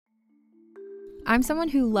I'm someone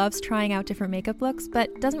who loves trying out different makeup looks,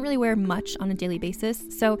 but doesn't really wear much on a daily basis,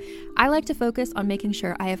 so I like to focus on making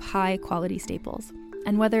sure I have high quality staples.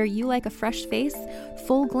 And whether you like a fresh face,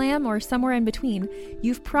 full glam, or somewhere in between,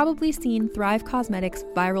 you've probably seen Thrive Causemetics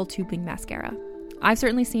Viral Tubing Mascara. I've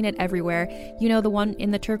certainly seen it everywhere. You know, the one in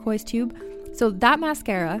the turquoise tube? So that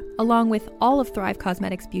mascara, along with all of Thrive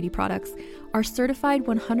Causemetics beauty products, are certified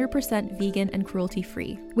 100% vegan and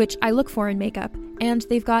cruelty-free, which I look for in makeup, and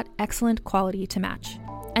they've got excellent quality to match.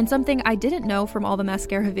 And something I didn't know from all the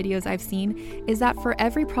mascara videos I've seen is that for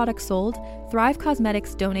every product sold, Thrive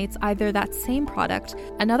Causemetics donates either that same product,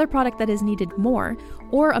 another product that is needed more,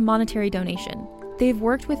 or a monetary donation. They've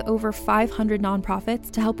worked with over 500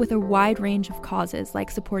 nonprofits to help with a wide range of causes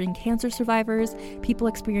like supporting cancer survivors, people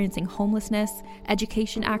experiencing homelessness,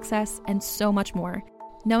 education access, and so much more.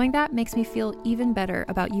 Knowing that makes me feel even better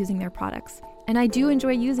about using their products. And I do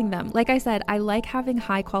enjoy using them. Like I said, I like having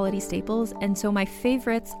high quality staples, and so my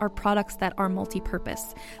favorites are products that are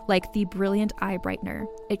multi-purpose, like the Brilliant Eye Brightener.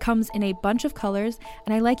 It comes in a bunch of colors,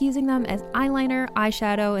 and I like using them as eyeliner,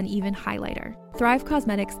 eyeshadow, and even highlighter. Thrive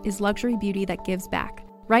Causemetics is luxury beauty that gives back.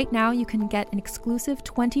 Right now, you can get an exclusive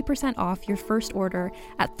 20% off your first order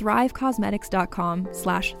at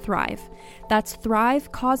thrivecausemetics.com/thrive. That's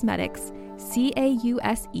Thrive Causemetics,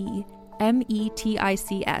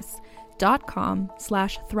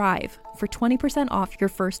 CAUSEMETICS.com/thrive for 20% off your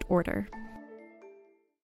first order.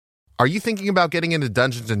 Are you thinking about getting into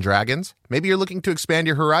Dungeons & Dragons? Maybe you're looking to expand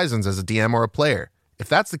your horizons as a DM or a player. If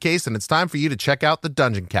that's the case, then it's time for you to check out the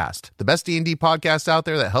Dungeon Cast, the best D&D podcast out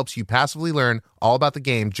there that helps you passively learn all about the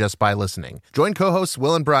game just by listening. Join co-hosts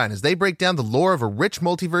Will and Brian as they break down the lore of a rich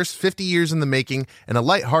multiverse 50 years in the making in a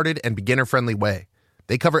lighthearted and beginner-friendly way.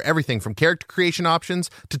 They cover everything from character creation options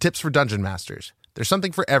to tips for dungeon masters. There's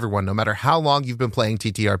something for everyone, no matter how long you've been playing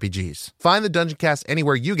TTRPGs. Find the Dungeon Cast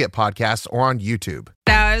anywhere you get podcasts or on YouTube.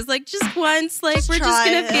 I was like, just once, like, we're just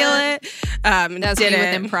going to feel it. That's me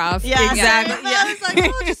with improv. Yeah, exactly. Yeah. I was like,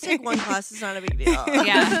 oh, just take one class. It's not a big deal.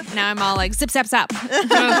 Yeah. Now I'm all like, zip, zap, zap.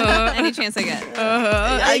 Any chance I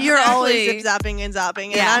get. You're always zip, zapping and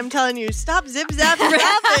zapping. And I'm telling you, stop zip, zapping,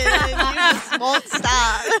 zapping. And you just won't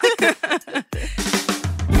stop.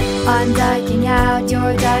 I'm dyking out,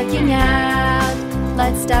 you're dyking out.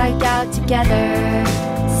 Let's dike out together,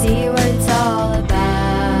 see what it's all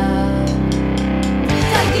about.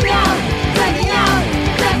 Dyking out, dyking out,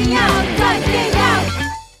 dyking out, dyking out.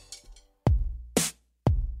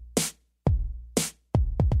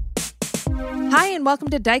 Hi, and welcome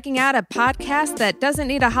to Dyking Out, a podcast that doesn't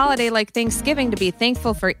need a holiday like Thanksgiving to be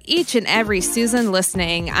thankful for each and every Susan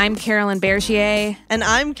listening. I'm Carolyn Bergier. And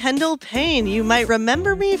I'm Kendall Payne. You might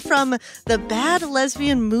remember me from the Bad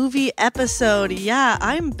Lesbian Movie episode. Yeah,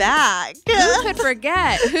 I'm back. Who could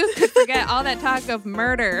forget? Who could forget all that talk of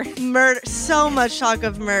murder? Murder, so much talk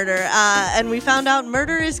of murder. And we found out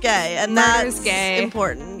murder is gay, and that's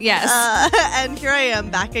important. Yes. And here I am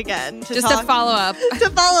back again to follow up. To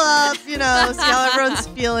follow up, you know, see how everyone's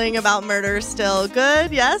feeling about murder still.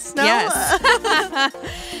 Good? Yes? No? Yes.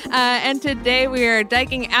 And today we are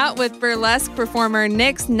diking out with burlesque performer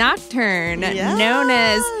Nyx Nocturne, known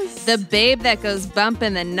as the babe that goes bump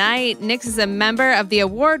in the night. Nyx is a member of the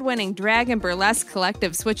award-winning drag and burlesque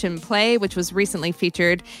collective Switch and Play, which was recently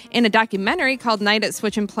featured in a documentary called Night at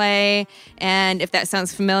Switch and Play. And if that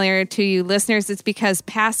sounds familiar to you listeners, it's because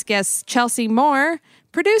past guest Chelsea Moore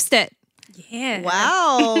produced it. Yeah.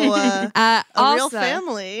 Wow. A real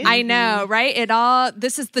family. I know, right?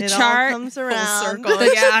 This is the chart. All comes around. Full circle.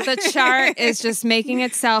 The chart is just making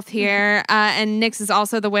itself here. And Nyx is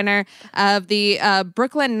also the winner of the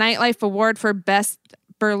Brooklyn Nightlife Award for Best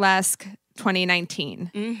Burlesque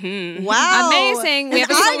 2019. Mm-hmm. Wow. Amazing. We have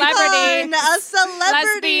a celebrity. A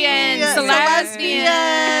celebrity. Lesbian.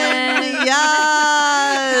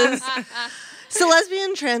 Yes. So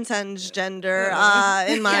lesbian transcends gender,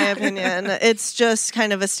 in my opinion. It's just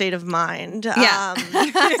kind of a state of mind. Yeah.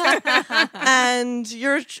 And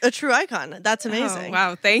you're a true icon. That's amazing. Oh,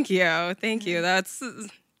 wow. Thank you. Thank you. That's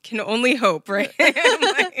can only hope, right?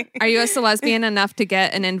 Are you a lesbian enough to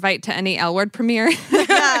get an invite to any L Word premiere?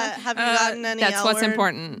 Yeah. Have you gotten any That's L what's Word?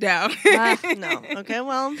 important. No. No. Okay,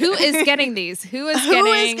 well. Who is getting these? Who is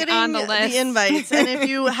getting on the list? The invites? And if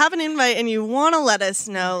you have an invite and you want to let us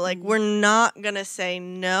know, like, we're not going to say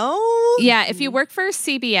no. Yeah, if you work for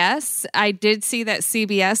CBS, I did see that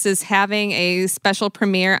CBS is having a special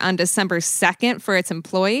premiere on December 2nd for its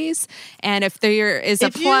employees. And if there is a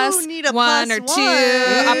plus one or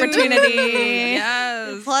two opportunity.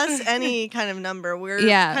 Yes. Plus any kind of number. We're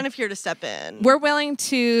kind of here to step in. We're willing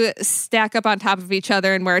to you stack up on top of each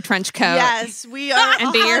other and wear a trench coat. Yes, we are.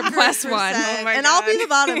 And be your 100%. plus one. Oh my and I'll be God. the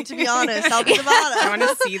bottom, to be honest. I'll be the bottom. I want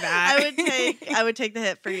to see that. I would take the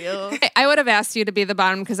hit for you. I would have asked you to be the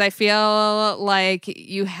bottom because I feel like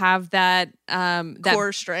you have that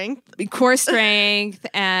Core strength core strength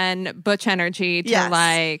and butch energy to Yes.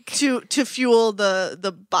 to fuel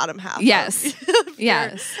the bottom half. Yes. of your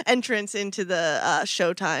Yes. entrance into the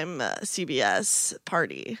Showtime CBS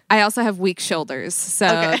party. I also have weak shoulders, so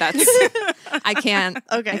Okay. that's I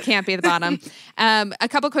can't be the bottom. A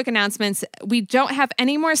couple quick announcements. We don't have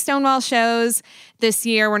any more Stonewall shows this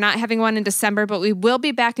year. We're not having one in December, but we will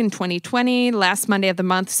be back in 2020, last Monday of the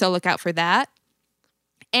month, so look out for that.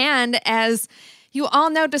 And as you all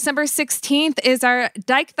know, December 16th is our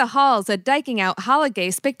Dyke the Halls, a Diking Out Holiday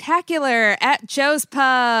Spectacular at Joe's Pub.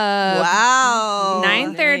 Wow.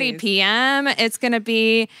 9:30 Nice. p.m. It's going to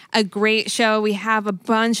be a great show. We have a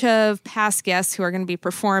bunch of past guests who are going to be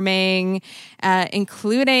performing,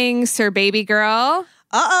 including Sir Baby Girl.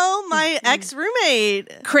 My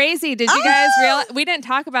ex-roommate. Crazy. Did you guys realize? We didn't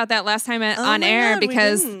talk about that last time on my air God, we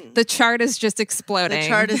because didn't. the chart is just exploding. The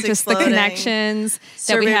chart is just exploding. the connections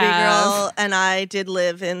Sir that we Baby have. Girl and I did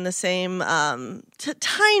live in the same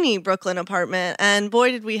tiny Brooklyn apartment, and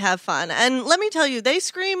boy, did we have fun. And let me tell you, they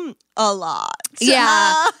scream a lot.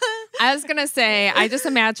 Yeah. I was gonna say, I just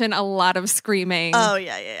imagine a lot of screaming. Oh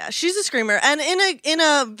yeah. She's a screamer, and in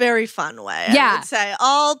a very fun way. Yeah. I would say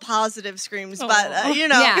all positive screams, but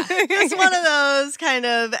Yeah. it's one of those kind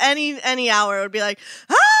of any hour would be like,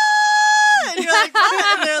 ah! And you're like,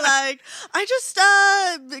 what? And they're like, I just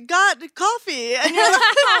got coffee, and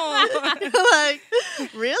you're like,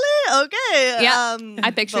 really? Okay. Yeah,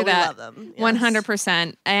 I picture but we that. love them. Yes.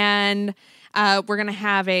 100%. And we're going to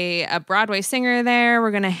have a Broadway singer there.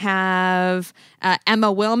 We're going to have Emma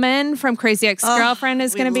Willman from Crazy Ex-Girlfriend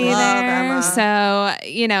is we going to be love there. Emma. So,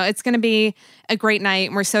 it's going to be a great night.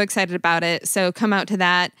 And we're so excited about it. So come out to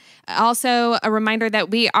that. Also, a reminder that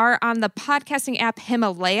we are on the podcasting app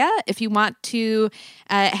Himalaya. If you want to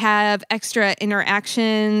have extra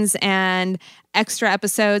interactions and extra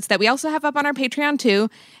episodes that we also have up on our Patreon too,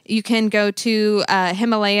 you can go to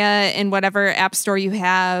Himalaya in whatever app store you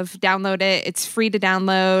have, download it. It's free to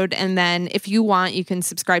download, and then if you want, you can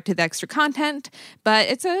subscribe to the extra content. But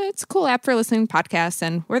it's a cool app for listening to podcasts,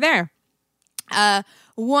 and we're there.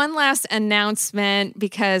 One last announcement,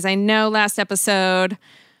 because I know last episode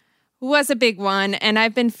was a big one, and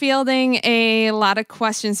I've been fielding a lot of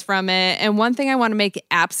questions from it. And one thing I want to make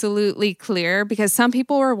absolutely clear, because some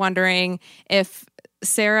people were wondering if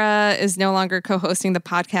Sarah is no longer co-hosting the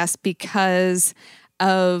podcast because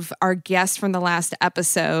of our guest from the last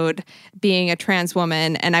episode being a trans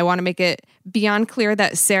woman. And I want to make it beyond clear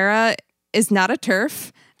that Sarah is not a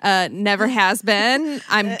TERF. Never has been.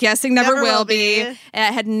 I'm guessing never will be. It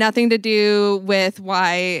had nothing to do with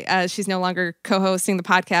why she's no longer co-hosting the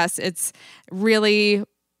podcast. It's really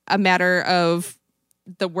a matter of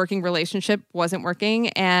the working relationship wasn't working,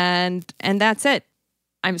 and that's it.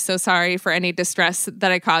 I'm so sorry for any distress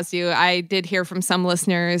that I caused you. I did hear from some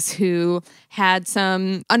listeners who had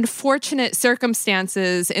some unfortunate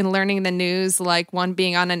circumstances in learning the news, like one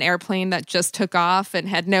being on an airplane that just took off and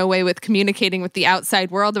had no way with communicating with the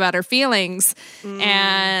outside world about her feelings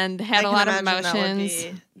and had a lot of emotions.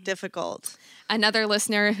 That would be difficult. Another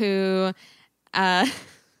listener who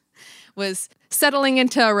was settling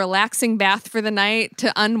into a relaxing bath for the night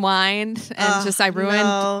to unwind, and I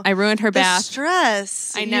ruined her The bath.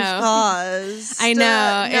 stress I know. you've caused. I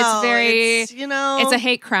know. It's very, it's, it's a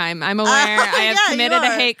hate crime. I'm aware. I have yeah, committed you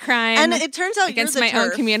a are. hate crime And it turns out against you're my the own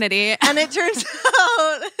TERF. community. And it turns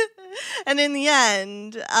out, and in the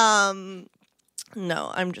end,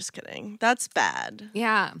 no, I'm just kidding. That's bad.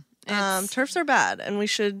 Yeah. TERFs are bad, and we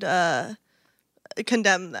should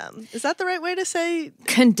condemn them. Is that the right way to say?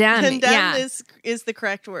 Condemn. Condemn Yeah. is the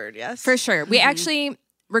correct word. Yes, For sure. We actually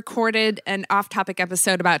recorded an off-topic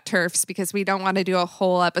episode about TERFs because we don't want to do a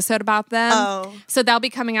whole episode about them. Oh. So that'll be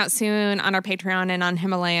coming out soon on our Patreon and on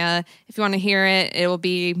Himalaya. If you want to hear it, it will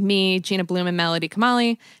be me, Gina Bloom, and Melody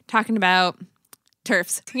Kamali talking about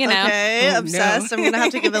TERFs. Okay, Oh, obsessed. no. I'm gonna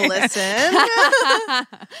have to give a listen.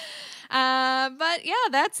 But yeah,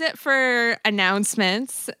 that's it for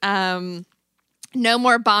announcements. No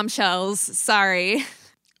more bombshells. Sorry.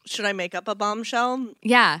 Should I make up a bombshell?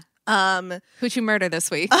 Yeah. Who'd you murder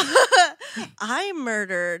this week? I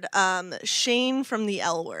murdered Shane from the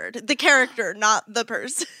L Word, the character, not the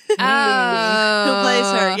person who Oh.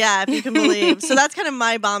 plays her. Yeah, if you can believe. So that's kind of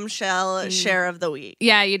my bombshell share of the week.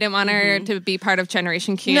 Yeah, you didn't want her to be part of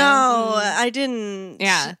Generation Q. No, I didn't.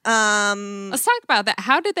 Yeah. Um, Let's talk about that.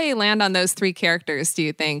 How did they land on those three characters, do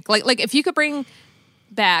you think? Like if you could bring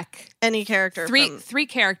back Any character. three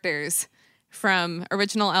characters from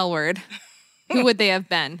original L Word, who would they have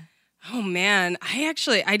been? Oh man,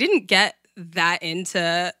 I didn't get that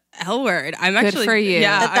into L Word. I'm actually for you.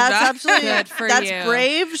 Yeah, That's absolutely Good for that's you.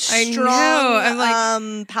 brave, I know. strong,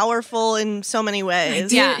 I'm powerful in so many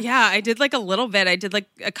ways. Yeah. Yeah, I did like a little bit. I did like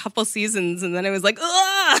a couple seasons, and then I was like,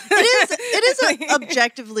 ugh. It is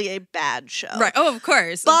objectively a bad show. Right. Oh, of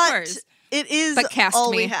course. But of course. it is But cast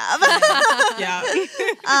all me. we have. Yeah.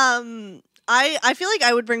 I feel like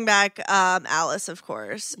I would bring back Alice, of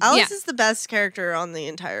course. Alice Yeah. is the best character on the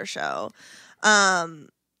entire show.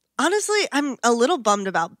 Honestly, I'm a little bummed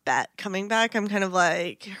about Bet coming back. I'm kind of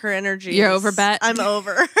like, her energy. You're over Bet? I'm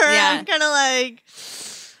over her. Yeah. I'm kind of like,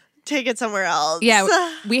 take it somewhere else. Yeah,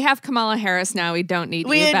 we have Kamala Harris now. We don't need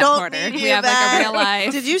We you, Beth don't Porter. need We you have like a back. real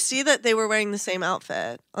life. Did you see that they were wearing the same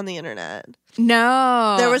outfit on the internet?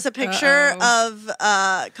 No. There was a picture of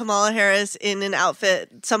Kamala Harris in an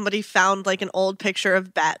outfit. Somebody found like an old picture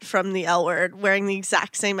of Bet from the L Word wearing the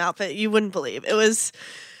exact same outfit. You wouldn't believe. It was,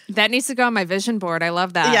 That needs to go on my vision board. I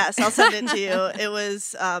love that. yes, I'll send it to you. It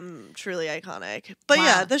was truly iconic. But Wow.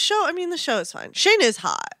 yeah, the show is fine. Shane is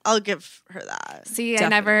hot. I'll give her that. See,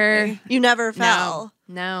 Definitely. You never fell.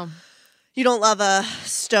 No. You don't love a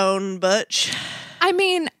stone butch. I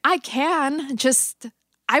mean, I can. Just,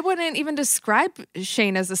 I wouldn't even describe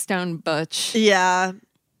Shane as a stone butch. Yeah.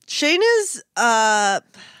 Shane is I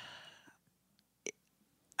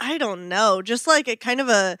don't know, just like a kind of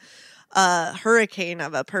a hurricane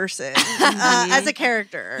of a person as a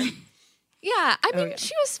character. Yeah, I mean,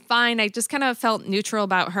 she was fine. I just kind of felt neutral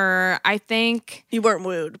about her. I think, You weren't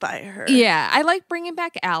wooed by her. yeah, I like bringing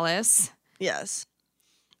back Alice. Yes.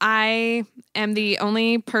 I am the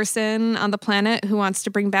only person on the planet who wants to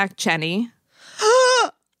bring back Jenny.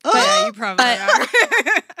 Yeah, you probably are.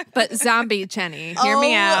 But zombie Jenny, hear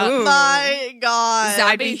me Oh out. my God.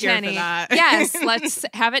 I'd be Zombie here for Jenny. that. Yes, let's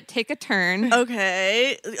have it take a turn.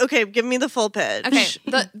 Okay, give me the full pitch. Okay,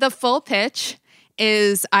 the full pitch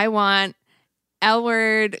is I want L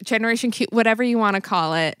Word, Generation Q, whatever you want to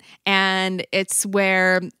call it, and it's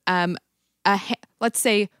where let's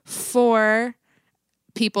say 4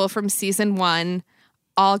 people from season 1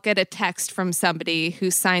 all get a text from somebody who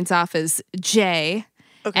signs off as J,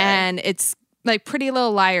 Okay. and it's like Pretty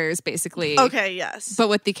Little Liars, basically. Okay, yes. But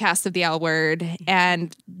with the cast of the L Word,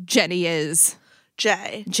 and Jenny is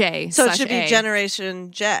J. J. So it slash should be A.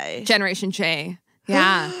 Generation J. Generation J.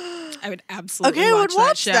 Yeah. I would absolutely Okay, I would watch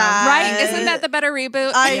watch that show. that. Right? Isn't that the better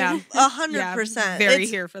reboot? Yeah. 100%. Very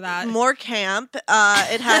It's here for that. more camp.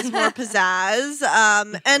 It has more pizzazz.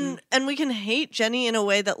 And we can hate Jenny in a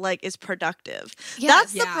way that like is productive. Yeah.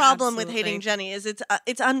 That's the Yeah, problem with absolutely. hating Jenny is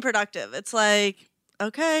it's unproductive. It's like,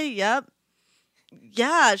 okay, yep.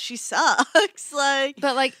 Yeah, she sucks. Like,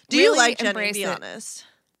 But like, do you really like Jenny, embrace be it. honest?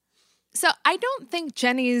 So I don't think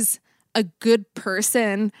Jenny's a good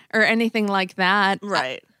person or anything like that.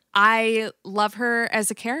 Right. I love her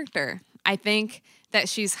as a character. I think that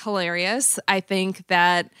she's hilarious. I think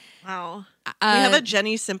that Wow. We have a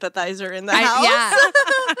Jenny sympathizer in the house.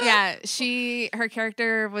 Yeah. Her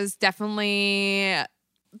character was definitely,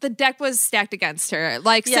 the deck was stacked against her.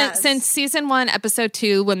 Like Yes. since season 1, episode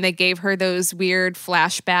 2, when they gave her those weird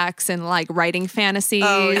flashbacks and like writing fantasies.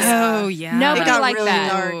 Oh, yeah. Oh yeah. Nobody It got liked really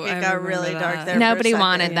that. dark. Oh, It I got remember really dark that. there. Nobody for a second.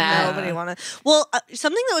 wanted that. Nobody wanted. Well,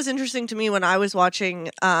 something that was interesting to me when I was watching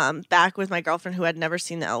back with my girlfriend who had never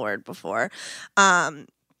seen the L Word before.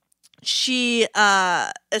 She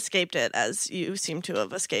escaped it, as you seem to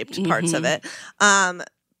have escaped parts of it.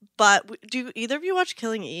 But do either of you watch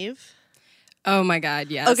Killing Eve? Oh my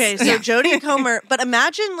God, yes. Okay, so Jodie Comer, but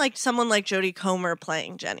imagine like someone like Jodie Comer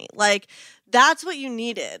playing Jenny. Like that's what you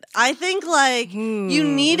needed. I think like you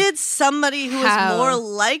needed somebody who was How more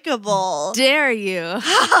likable. Dare you?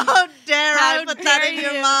 How dare I How put that dare in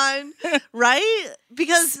your you. mind? Right?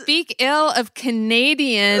 Because Speak ill of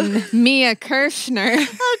Canadian Mia Kirshner.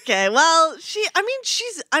 okay, well,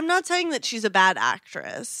 I'm not saying that she's a bad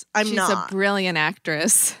actress. She's not. a brilliant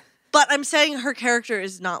actress. But I'm saying her character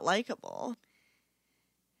is not likable.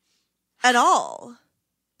 At all.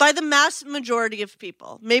 By the mass majority of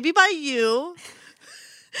people. Maybe by you.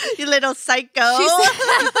 You little psycho.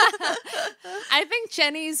 I think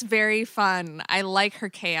Jenny's very fun. I like her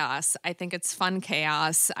chaos. I think it's fun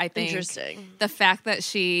chaos. I think Interesting. the fact that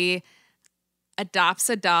she adopts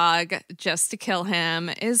a dog just to kill him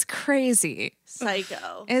is crazy.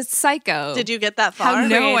 Psycho. It's psycho. Did you get that How far?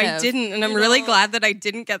 no. No, I creative. didn't, and I'm really glad that I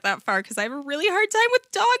didn't get that far because I have a really hard time with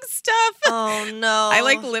dog stuff. Oh no. I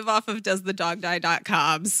like live off of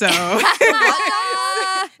doesthedogdie.com, so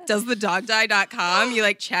doesthedogdie.com. You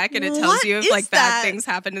like check and it tells What you if is like that? bad things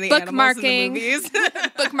happen to the animals in the movies.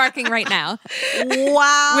 Bookmarking right now.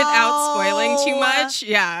 Wow. Without spoiling too much.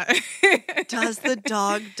 Yeah.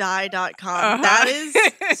 Doesthedogdie.com. That is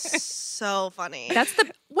so funny. That's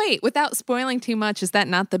without spoiling too much, is that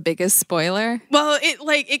not the biggest spoiler? Well,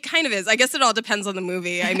 it kind of is. I guess it all depends on the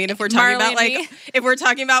movie. I mean, if we're talking about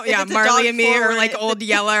Marley and Me or like Old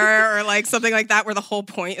Yeller or like something like that where the whole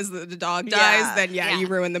point is that the dog dies, then you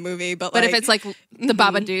ruin the movie. But if it's like the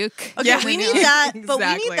Babadook. Okay, we need that, but we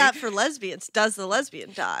Exactly. need that for lesbians. Does the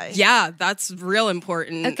lesbian die? Yeah, that's real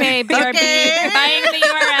important. Okay, BRB, Okay. buying the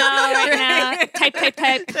URL right now. Type.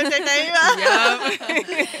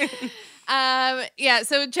 Yep.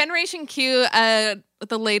 So Generation Q,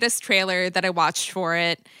 the latest trailer that I watched for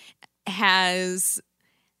it has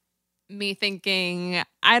me thinking,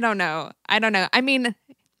 I don't know. I mean,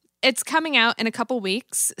 it's coming out in a couple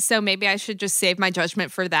weeks, so maybe I should just save my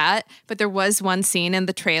judgment for that. But there was one scene in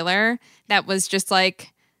the trailer that was just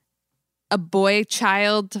like a boy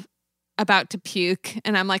child about to puke,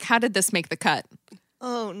 and I'm like, how did this make the cut?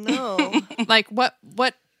 Oh no! Like, what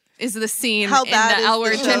is the scene How in bad the is L the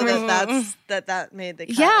Word show Generation? that made the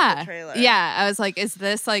cut of the trailer? Yeah. I was like, is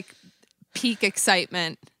this like peak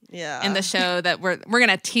excitement Yeah. in the show that we're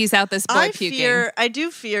gonna tease out this boy puking? I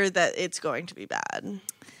do fear that it's going to be bad.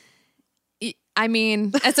 I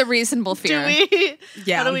mean, that's a reasonable fear. Do we?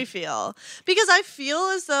 Yeah. How do we feel? Because I feel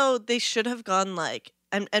as though they should have gone like,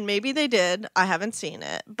 and maybe they did. I haven't seen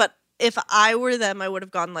it, but if I were them, I would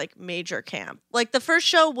have gone like major camp. Like the first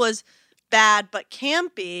show was bad but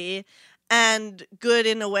campy and good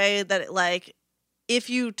in a way that it, like, if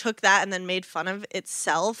you took that and then made fun of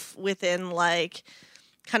itself within like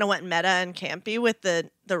kind of went meta and campy with the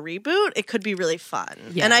reboot, it could be really fun.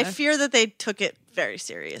 Yeah. And I fear that they took it very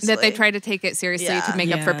seriously. That they tried to take it seriously Yeah. to make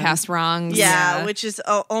up for Yeah. past wrongs. Yeah, which is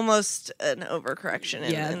almost an overcorrection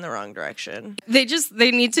Yeah. in the wrong direction.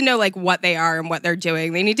 They need to know like what they are and what they're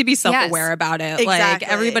doing. They need to be self-aware about it. Exactly. Like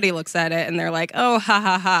everybody looks at it and they're like, "Oh, ha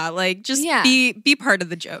ha ha!" Like just be part of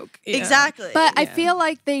the joke. you know? Exactly. But I feel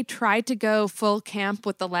like they tried to go full camp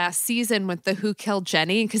with the last season with the Who Killed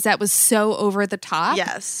Jenny because that was so over the top.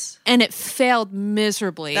 yes, And it failed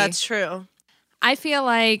miserably. that's true. I feel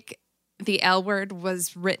like the L Word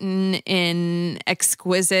was written in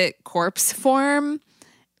exquisite corpse form.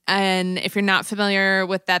 And if you're not familiar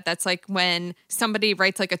with that, that's like when somebody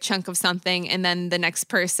writes like a chunk of something and then the next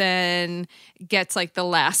person gets like the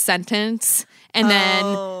last sentence. And then,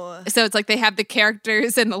 so it's like they have the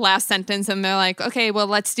characters in the last sentence and they're like, okay, well,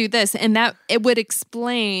 let's do this. And that it would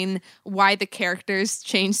explain why the characters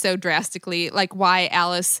change so drastically, like why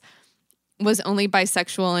Alice was only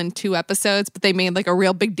bisexual in 2 episodes, but they made like a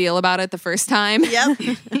real big deal about it the first time. Yep.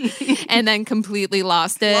 And then completely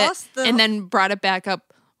lost it. Lost the- and then brought it back up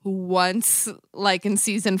once, like in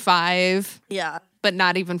season 5, Yeah. but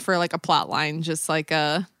not even for like a plot line, just like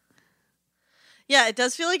a. Yeah, it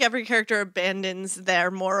does feel like every character abandons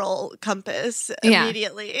their moral compass Yeah.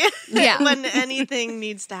 immediately. Yeah. when anything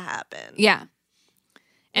needs to happen. Yeah.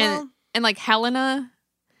 And Well- and like Helena's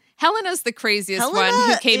the craziest Helena one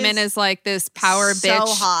who came in is as like this power So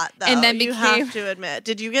bitch. hot, though. And then you became have to admit.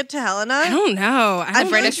 Did you get to Helena? I don't know. I I don't feel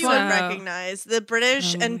British like you think would so. recognize the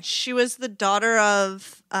British, and she was the daughter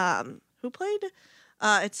of who played?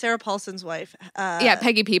 It's Sarah Paulson's wife. Yeah,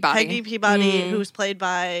 Peggy Peabody. Peggy Peabody, who's played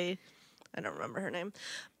by I don't remember her name,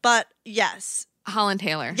 but yes, Holland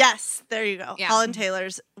Taylor. yes, there you go. Yeah. Holland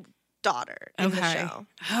Taylor's daughter in the Okay. show.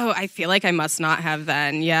 Oh, I feel like I must not have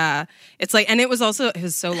then. Yeah. It's like, and it was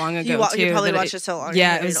so long ago too. You probably that watched it so long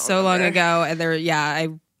Yeah, ago, it you was don't so long remember. ago. And I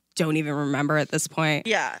don't even remember at this point.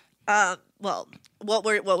 Yeah. Well, what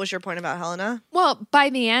was your point about Helena? Well, by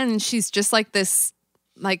the end, she's just like this,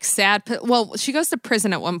 like sad. Well, she goes to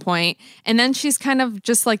prison at one point, and then she's kind of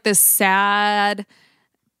just like this sad,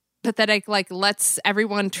 pathetic, like lets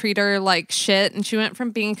everyone treat her like shit. And she went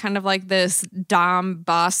from being kind of like this dom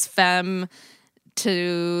boss femme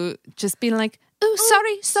to just being like, "Oh,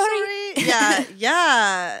 sorry." Yeah,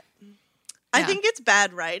 yeah. I Yeah. think it's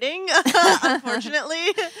bad writing, unfortunately.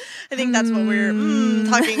 I think that's what we're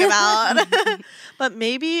talking about. But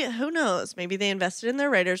maybe, who knows? Maybe they invested in their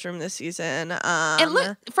writer's room this season. And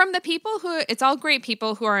look, from the people who, it's all great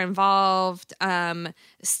people who are involved.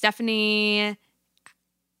 Stephanie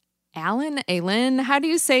Aylin, how do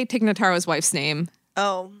you say Tig Notaro's wife's name?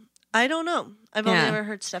 Oh, I don't know. I've only Yeah. ever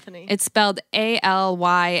heard Stephanie. It's spelled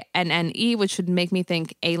Alynne, which would make me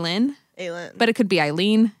think Aylin, Aylin. but it could be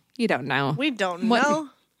Eileen. You don't know. we don't What- know.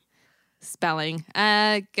 Spelling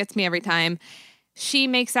gets me every time. She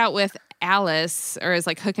makes out with Alice, or is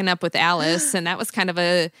like hooking up with Alice, and that was kind of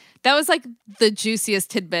that was like the juiciest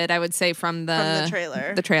tidbit I would say from the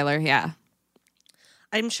trailer. The trailer, yeah.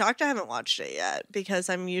 I'm shocked I haven't watched it yet because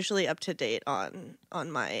I'm usually up to date on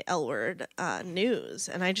my L Word news,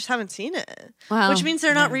 and I just haven't seen it. Wow. Which means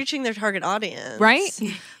they're not reaching their target audience. Right?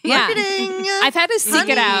 Marketing. Yeah. I've had to seek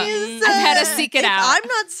it out. If I'm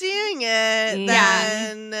not seeing it,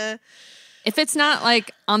 then... If it's not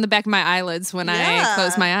like on the back of my eyelids when I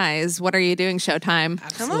close my eyes, what are you doing, Showtime?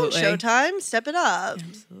 Absolutely. Come on, Showtime, step it up.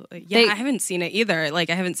 Absolutely. Yeah, I haven't seen it either. Like,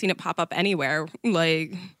 I haven't seen it pop up anywhere.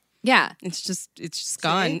 Like... Yeah. It's just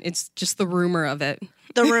gone. It's just the rumor of it.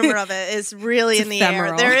 The rumor of it is really in the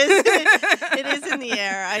air. It is in the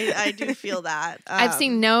air. I do feel that. I've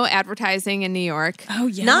seen no advertising in New York. Oh,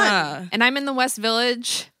 yeah. None. And I'm in the West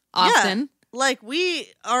Village often. Yeah. Like,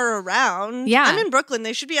 we are around. Yeah. I'm in Brooklyn.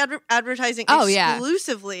 They should be advertising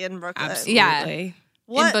exclusively in Brooklyn. Absolutely. Yeah.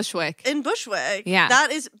 What? In Bushwick. In Bushwick. Yeah.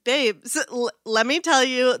 That is, babes, let me tell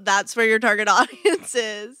you, that's where your target audience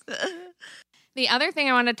is. The other thing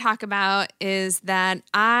I want to talk about is that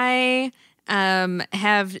I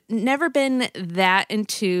have never been that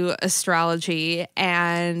into astrology,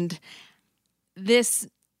 and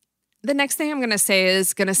the next thing I'm going to say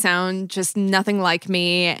is going to sound just nothing like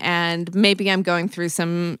me, and maybe I'm going through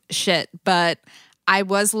some shit, but I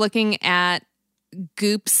was looking at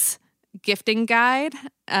Goop's gifting guide,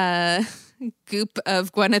 Goop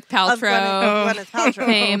of Gwyneth Paltrow, Gwyneth Paltrow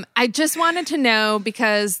fame. I just wanted to know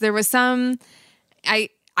because there was some... I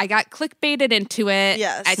got clickbaited into it.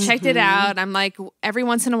 Yes. I checked it out. I'm like, every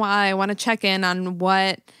once in a while, I want to check in on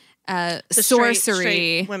what the sorcery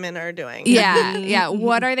straight women are doing. Yeah, yeah.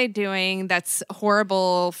 What are they doing that's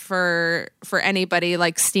horrible for anybody,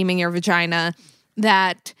 like steaming your vagina,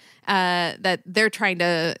 that they're trying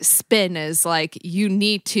to spin as like, you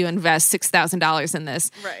need to invest $6,000 in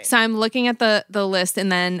this. Right. So I'm looking at the list,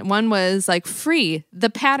 and then one was like free,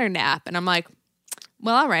 the pattern app. And I'm like,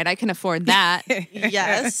 well, all right, I can afford that.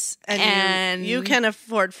 Yes. And you can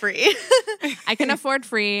afford free. I can afford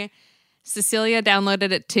free. Cecilia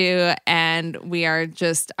downloaded it too, and we are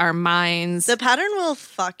just, our minds. The pattern will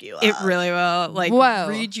fuck you up. It really will. Like, Whoa.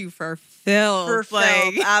 read you for filth. For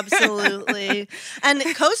filth, absolutely. And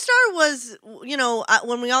CoStar was,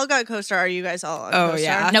 when we all got CoStar, are you guys all on CoStar?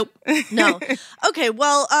 Yeah. Nope. No. Okay,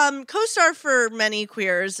 well, CoStar for many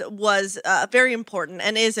queers was very important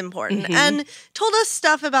and is important, and told us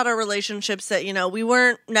stuff about our relationships that, we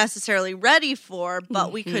weren't necessarily ready for,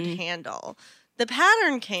 but we could handle. The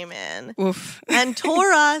pattern came in and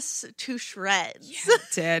tore us to shreds. Yeah, it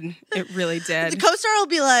did. It really did. The CoStar will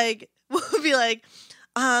be like,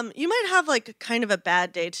 you might have like kind of a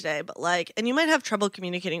bad day today, but like, and you might have trouble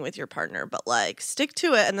communicating with your partner, but like, stick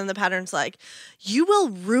to it. And then the pattern's like, you will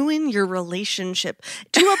ruin your relationship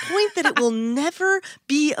to a point that it will never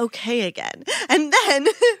be okay again. And then,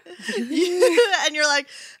 and you're like,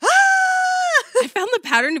 ah! I found the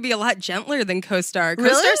pattern to be a lot gentler than CoStar. Really?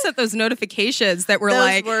 CoStar sent those notifications that were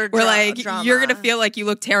drama. you're gonna feel like you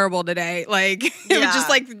look terrible today. Like it would just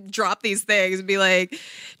like drop these things and be like,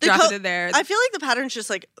 drop it in there. I feel like the pattern's just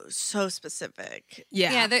like so specific.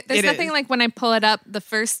 Yeah. There's nothing like when I pull it up, the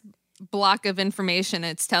first block of information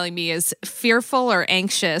it's telling me is fearful or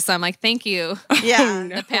anxious. I'm like, thank you. Yeah.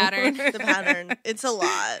 The pattern. The pattern. It's a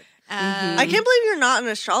lot. I can't believe you're not an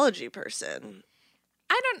astrology person.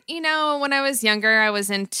 I don't, when I was younger, I was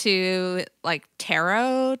into like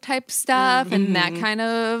tarot type stuff and that kind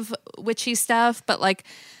of witchy stuff. But like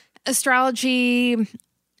astrology,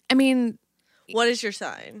 I mean. What is your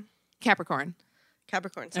sign? Capricorn.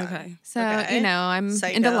 Capricorn sign. Okay. So, I'm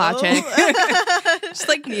Psycho. into logic. Just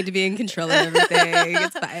like need to be in control of everything.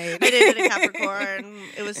 It's fine. I dated a Capricorn.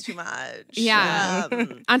 It was too much. Yeah.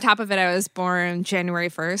 On top of it, I was born January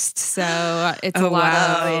 1st, so it's a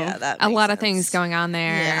lot of things going on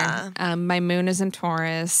there. Yeah. My moon is in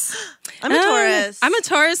Taurus. I'm a Taurus. I'm a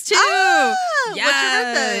Taurus too. Ah, yes. What's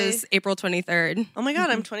your birthday? April 23rd. Oh my God,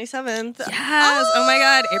 I'm 27th. Yes. Oh my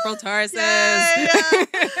God, April Tauruses.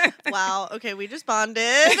 Yay. Wow. Okay, we just bonded.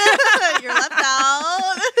 You're left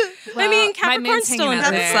out. Well, I mean, Capricorn's still in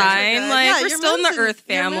Earth sign. Like, we're still in the Earth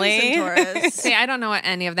family. See, I don't know what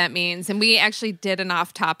any of that means. And we actually did an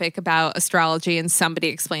off topic about astrology, and somebody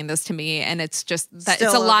explained this to me, and it's just that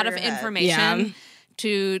it's a lot of information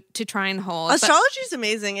to try and hold. Astrology is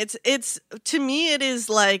amazing. It's to me, it is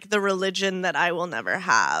like the religion that I will never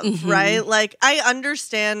have, right? Like, I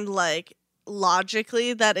understand, like,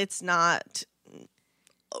 logically that it's not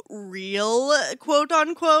real, quote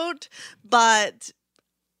unquote, but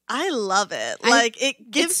I love it. Like, it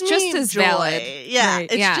gives me just as joy. valid. Yeah,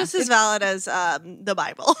 right. it's just as valid as the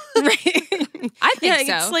Bible. Right. I think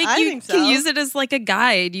so. It's like I you think so. can use it as like a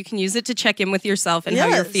guide. You can use it to check in with yourself and how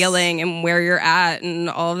you're Yes. feeling and where you're at and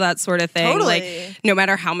all of that sort of thing. Totally. Like no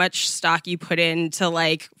matter how much stock you put into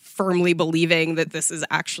like firmly believing that this is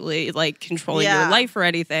actually like controlling your life or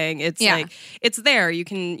anything, it's like it's there. You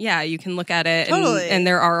can look at it and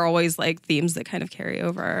there are always like themes that kind of carry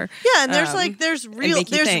over. Yeah, and there's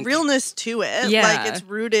realness to it. Yeah. Like it's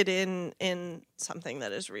rooted in something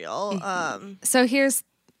that is real. So here's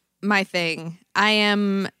my thing. I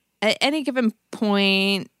am at any given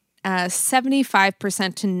point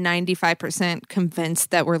 75% to 95%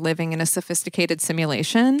 convinced that we're living in a sophisticated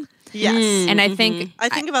simulation. Yes. And I think I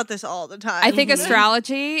think about this all the time. I think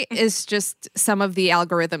astrology is just some of the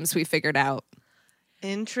algorithms we figured out.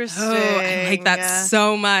 Interesting. Oh, I like that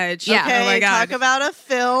so much. Yeah. Okay, Oh my God. talk about a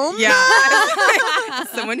film. Yeah.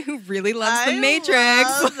 Someone who really loves The Matrix.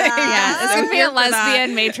 love that. Yeah, it's So going to be here a for that.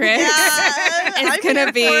 lesbian Matrix. Yeah, It's going to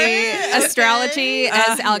I'm be here for it. astrology Okay.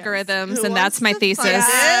 as algorithms, Who and that's wants my to thesis. find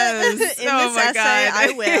it? Yes. In Oh this my essay, God.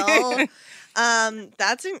 I will.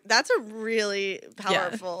 That's a really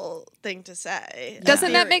powerful thing to say.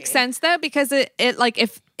 Doesn't that make sense though? Because it like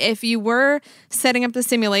if you were setting up the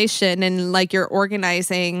simulation and like you're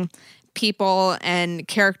organizing people and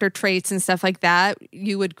character traits and stuff like that,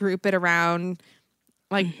 you would group it around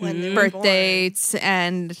like When they were birth dates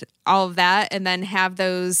and all of that, and then have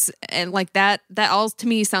those and like that all to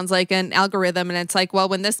me sounds like an algorithm. And it's like, well,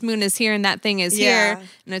 when this moon is here and that thing is here,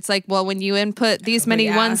 and it's like, well, when you input these many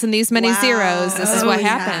ones and these many zeros, this is what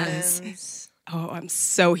happens. Oh, I'm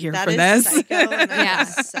so here That for is this. psycho, and I'm Yeah.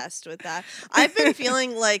 obsessed with that. I've been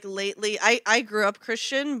feeling like lately, I grew up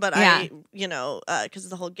Christian, but because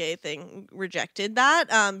the whole gay thing rejected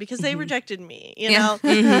that, because they rejected me, you know?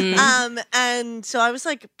 And so I was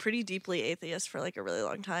like pretty deeply atheist for like a really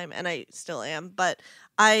long time, and I still am, but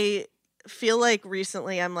I feel like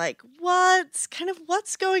recently I'm like, what's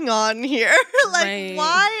going on here? Like, Right.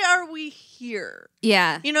 why are we here?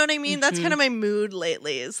 Yeah. You know what I mean? That's kind of my mood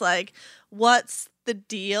lately. Is like, what's the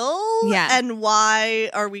deal? Yeah. And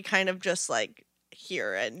why are we kind of just like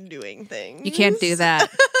here and doing things? You can't do that.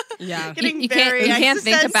 Yeah. Getting You can't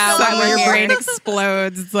think about Suddenly why your we're brain here.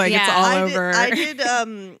 explodes. It's like Yeah. it's all over.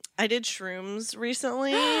 I did shrooms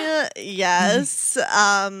recently. Yes. Was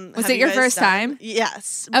have it you your guys first done- time?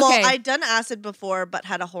 Yes. Okay. Well, I'd done acid before, but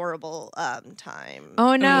had a horrible time.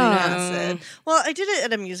 Oh, no. Acid. Well, I did it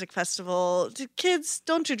at a music festival. Kids,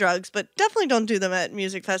 don't do drugs, but definitely don't do them at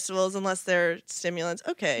music festivals unless they're stimulants.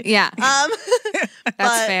 Okay. Yeah.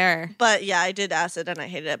 That's fair. But yeah, I did acid and I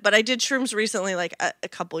hated it. But I did shrooms recently, like a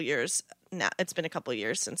couple years. Now it's been a couple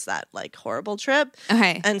years since that like horrible trip.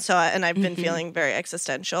 Okay. And so, and I've been feeling very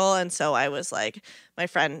existential. And so I was like, my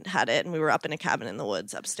friend had it, and we were up in a cabin in the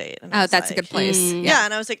woods upstate. And I Oh, was that's a like, good place. Yeah,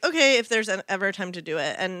 and I was like, okay, if there's ever a time to do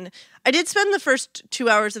it. And I did spend the first 2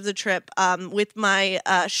 hours of the trip with my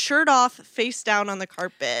shirt off, face down on the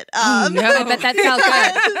carpet. I bet that felt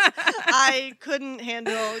good. I couldn't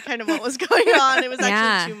handle kind of what was going on. It was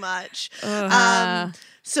actually too much.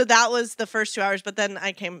 So that was the first 2 hours, but then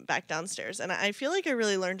I came back downstairs, and I feel like I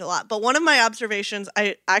really learned a lot. But one of my observations,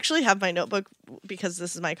 I actually have my notebook because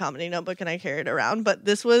this is my comedy notebook and I carry it around, but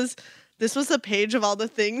this was a page of all the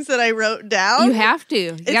things that I wrote down. You have to.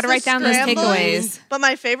 You got to write down those takeaways. But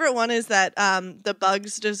my favorite one is that the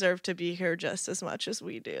bugs deserve to be here just as much as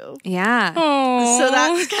we do. Yeah. So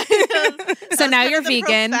that's kind of So now you're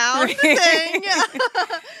vegan. profound thing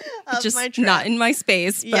of Just my trip. not in my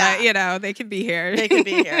space, but Yeah. they could be here. They could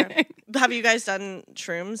be here. Have you guys done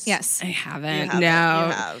shrooms? Yes. I You haven't. haven't. No.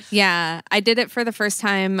 You have. Yeah. I did it for the first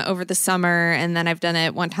time over the summer, and then I've done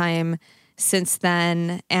it one time since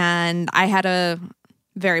then. And I had a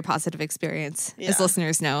very positive experience. As Yeah.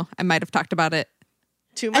 listeners know, I might have talked about it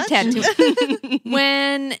Too a much? tad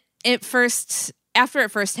when after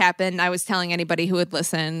it first happened, I was telling anybody who would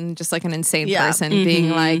listen, just like an insane Yeah. person, being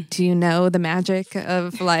like, do you know the magic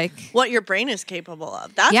of like What your brain is capable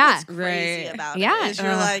of. That's Yeah. what's crazy Right. about Yeah. it. Is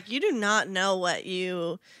you're like, you do not know what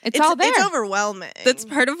you... It's all there. It's overwhelming. That's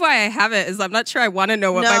part of why I have it. Is I'm not sure I want to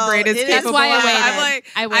know what my No, brain is it is- capable That's why I of. waited. I'm like,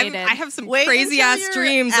 I waited. I have some Wait crazy until ass you're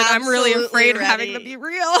dreams, and I'm really absolutely afraid of having ready. them be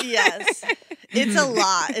real. Yes. It's a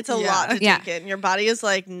lot. It's a lot to Yeah. take in. Your body is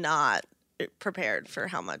like not prepared for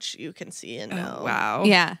how much you can see and know. Oh, wow.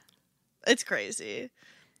 yeah. It's crazy.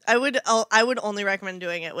 I would only recommend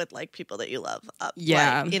doing it with like people that you love up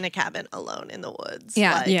Yeah. like, in a cabin alone in the woods.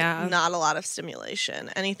 Yeah. Like, Yeah. not a lot of stimulation.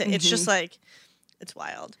 Anything. It's just like it's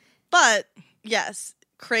wild. But yes,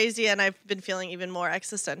 crazy, and I've been feeling even more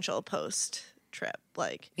existential post trip.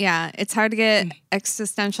 Like Yeah, it's hard to get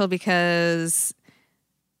existential because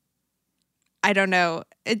I don't know.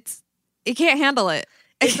 You can't handle it.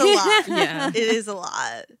 It's a lot. Yeah. It is a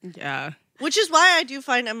lot. Yeah. Which is why I do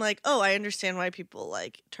find I'm like, oh, I understand why people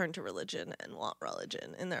like turn to religion and want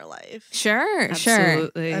religion in their life. Sure.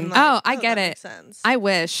 Absolutely. I'm like, I get that it. makes sense. I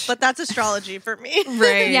wish. But that's astrology for me.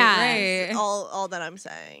 Right. Yeah. Right. All that I'm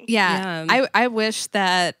saying. Yeah. I wish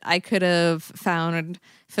that I could have found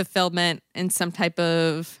fulfillment in some type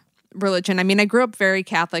of religion. I mean, I grew up very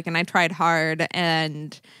Catholic and I tried hard,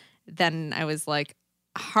 and then I was like,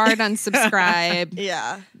 hard unsubscribe.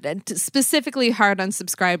 Yeah. Specifically hard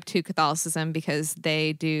unsubscribe to Catholicism because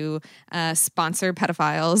they do sponsor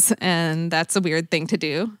pedophiles, and that's a weird thing to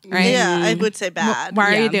do, right? Yeah, I would say bad.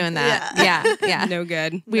 Why are you doing that? Yeah. No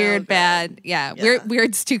good. Weird, No good. bad. Yeah.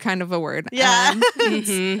 Weird's too kind of a word. Yeah.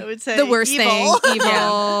 Mhm. I would say The worst evil. thing.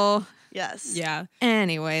 Evil. Yes. Yeah.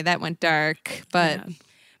 Anyway, that went dark, but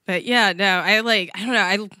But yeah, no, I don't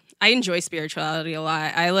know. I enjoy spirituality a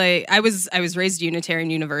lot. I was raised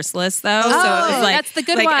Unitarian Universalist though, so it was like that's the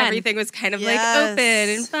good like one. everything was kind of Yes. like open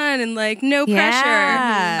and fun and like no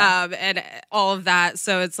Yeah. pressure, and all of that.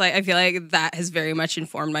 So it's like I feel like that has very much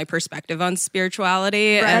informed my perspective on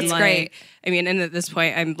spirituality. Right. And That's like, great. I mean, and at this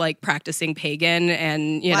point, I'm like practicing pagan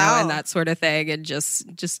and you know Wow. and that sort of thing, and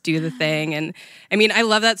just do the thing. And I mean, I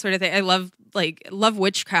love that sort of thing. I love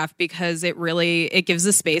witchcraft because it gives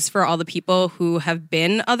a space for all the people who have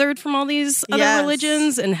been othered from all these other Yes.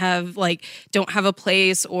 religions and have like don't have a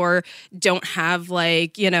place or don't have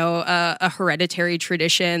like a hereditary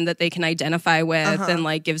tradition that they can identify with, and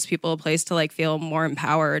like gives people a place to like feel more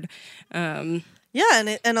empowered.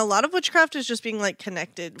 Yeah, and a lot of witchcraft is just being like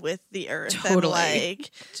connected with the earth. Totally. And,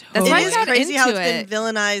 like, That's it why I is got crazy how into it's been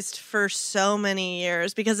villainized for so many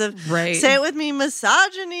years because of Right. say it with me,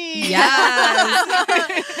 misogyny. Yes.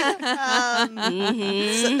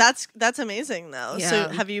 So that's amazing though. So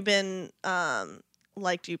Yeah. have you been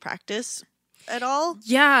do you practice at all?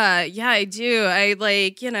 Yeah, I do. I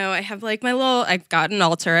I have like I've got an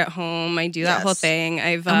altar at home. I do that Yes. whole thing.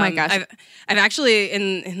 I've Oh my gosh. I've actually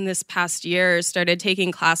in this past year started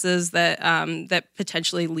taking classes that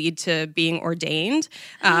potentially lead to being ordained.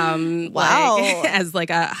 Wow. as like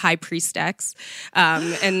a high priestess.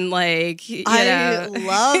 And like I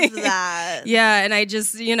love that. yeah, and I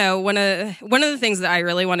just, one of the things that I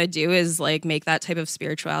really want to do is like make that type of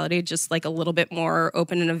spirituality just like a little bit more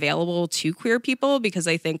open and available to queer people, because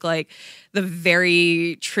I think like the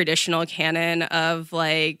very traditional canon of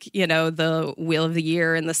like, the wheel of the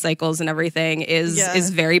year and the cycles and everything is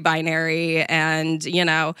very binary, and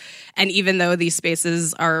and even though these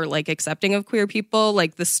spaces are like accepting of queer people,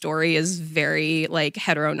 like the story is very like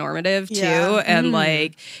heteronormative too. Yeah. And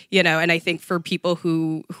like, and I think for people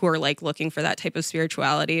who are like looking for that type of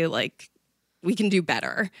spirituality, like we can do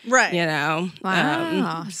better. Right.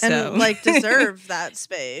 Wow. So And like deserve that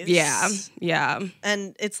space. yeah.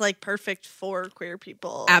 And it's like perfect for queer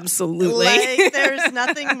people. Absolutely. Like there's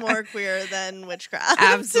nothing more queer than witchcraft.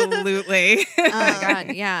 Absolutely. Oh my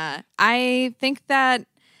God. Yeah. I think that,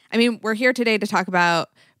 we're here today to talk about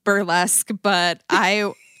burlesque, but I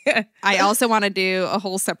also want to do a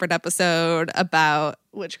whole separate episode about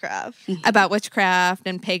Witchcraft. witchcraft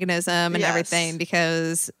and paganism and Yes. everything,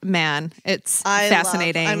 because man, it's I'm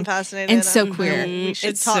fascinating. fascinated. and so I'm- queer. We should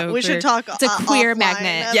It's talk. so We queer. should talk. It's a queer offline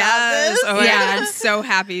magnet. about Yes. this. Oh my Yeah. God. I'm so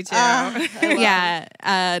happy to. I love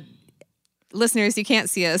Yeah. Listeners, you can't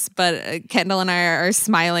see us, but Kendall and I are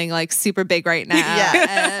smiling like super big right now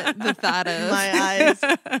Yeah. at the thought of My eyes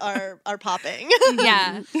are popping.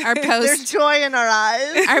 yeah, our There's post joy in our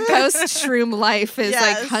eyes. our post shroom life is like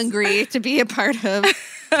Yes. hungry to be a part of.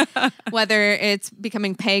 Whether it's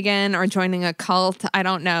becoming pagan or joining a cult, I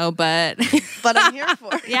don't know, but But I'm here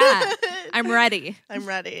for it. yeah, I'm ready. I'm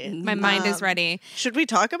ready. My mind is ready. Should we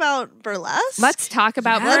talk about burlesque? Let's talk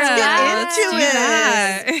about Let's burlesque.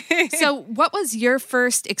 get into it. So, what was your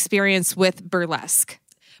first experience with burlesque?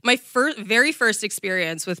 My very first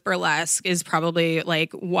experience with burlesque is probably like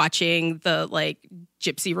watching the like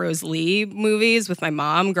Gypsy Rose Lee movies with my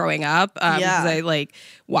mom growing up. Because I like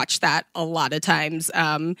watched that a lot of times.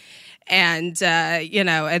 And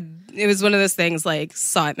it was one of those things, like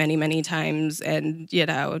saw it many, many times and,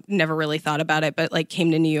 never really thought about it, but like came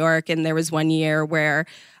to New York, and there was one year where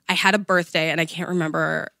I had a birthday, and I can't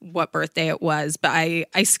remember what birthday it was, but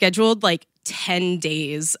I scheduled like 10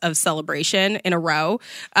 days of celebration in a row,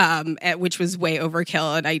 which was way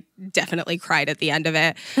overkill, and I definitely cried at the end of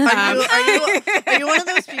it. Are you one of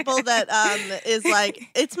those people that is like,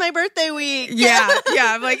 it's my birthday week? Yeah.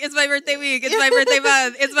 I'm like, it's my birthday week. It's my birthday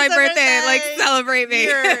month. It's my birthday. Like, celebrate me.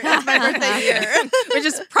 It's my birthday year. Which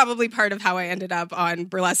is probably part of how I ended up on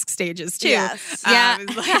burlesque stages too. Yes. Yeah.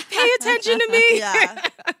 It's like, pay attention to me. Yeah.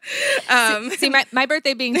 See, my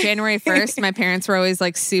birthday being January 1st, my parents were always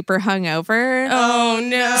like super hungover. Oh,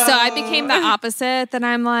 no. So I became the opposite. That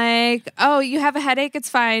I'm like, oh, you have a headache? It's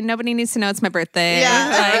fine. Nobody needs to know it's my birthday.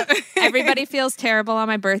 Yeah. Like, everybody feels terrible on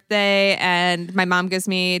my birthday, and my mom gives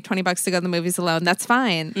me $20 to go to the movies alone. That's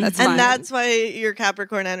fine. That's fine. And that's why your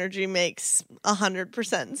Capricorn energy makes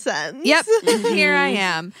 100% sense. Yep. Here I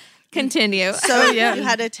am. Continue. So you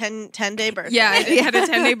had a 10-day birthday. Yeah, I had a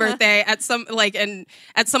 10-day birthday. At some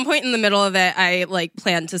point in the middle of it, I like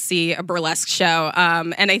planned to see a burlesque show.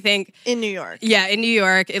 And I think in New York. Yeah, in New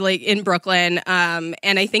York, like in Brooklyn. And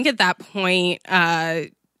I think at that point,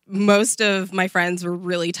 most of my friends were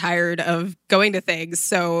really tired of going to things.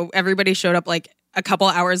 So everybody showed up like a couple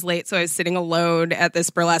hours late. So I was sitting alone at this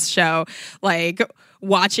burlesque show, like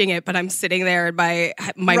watching it. But I'm sitting there and my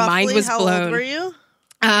mind was blown. How old were you?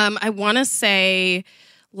 I want to say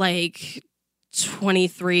like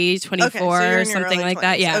 23, 24, so something like 20s.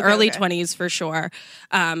 that. Yeah, Okay, early okay. 20s for sure.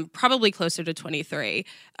 Probably closer to 23.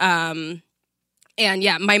 And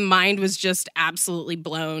yeah, my mind was just absolutely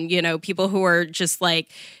blown. You know, people who are just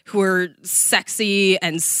like, who are sexy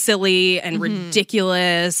and silly and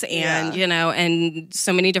ridiculous and, you know, and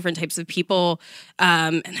so many different types of people.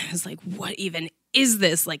 And I was like, what even is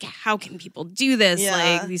this? Like, how can people do this? Yeah.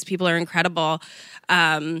 Like, these people are incredible.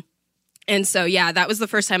 And so, yeah, that was the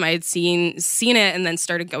first time I had seen it, and then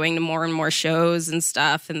started going to more and more shows and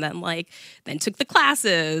stuff. And then took the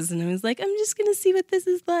classes, and I was like, I'm just going to see what this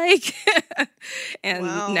is like. And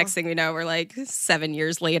next thing we know, we're like 7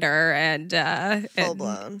 years later and Full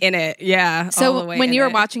blown in it. Yeah. all So the way when in you were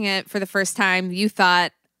it. watching it for the first time, you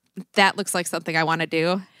thought that looks like something I want to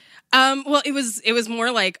do. Well, it was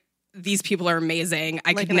more like, these people are amazing.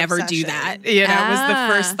 I Like could an never do obsession. that. You know, it was the Ah.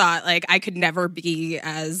 first thought. Like, I could never be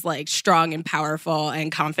as like strong and powerful and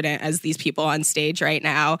confident as these people on stage right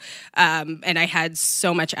now. And I had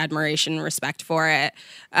so much admiration and respect for it.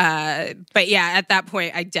 But yeah, at that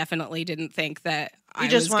point, I definitely didn't think that You I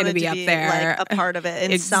just was going to wanted be to up be there. like a part of it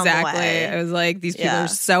in Exactly. some way. I was like, these people Yeah. are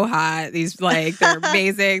so hot. These they're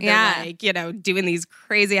amazing. Yeah. They're like, you know, doing these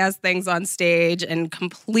crazy ass things on stage and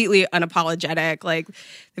completely unapologetic. Like,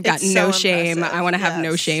 they've got It's no so shame. impressive. I want to have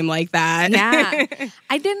no Yes. shame like that. Yeah.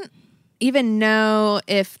 I didn't even know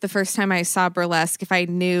if the first time I saw burlesque, if I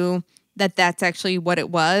knew that that's actually what it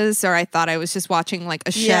was, or I thought I was just watching like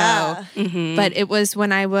a show. Yeah. But it was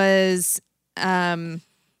when I was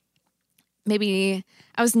maybe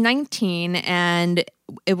I was 19, and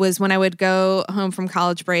it was when I would go home from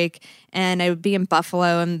college break, and I would be in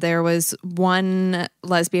Buffalo, and there was one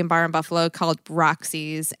lesbian bar in Buffalo called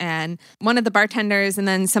Roxy's, and one of the bartenders and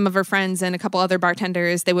then some of her friends and a couple other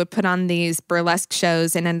bartenders, they would put on these burlesque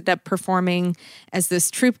shows and ended up performing as this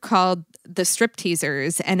troupe called the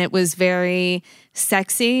Stripteasers, and it was very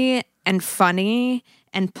sexy and funny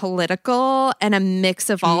and political and a mix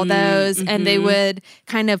of all those. And they would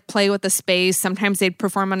kind of play with the space. Sometimes they'd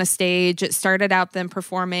perform on a stage. It started out them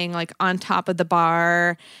performing like on top of the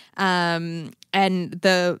bar. And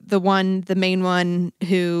the main one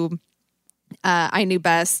who I knew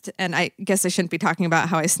best, and I guess I shouldn't be talking about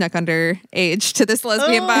how I snuck underage to this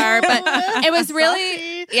lesbian bar, but it was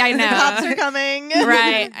really, yeah, I know. The cops are coming.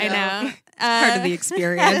 Right, I know. Part of the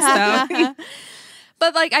experience, though.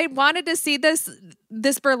 But like, I wanted to see this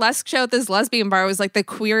burlesque show at this lesbian bar. It was like the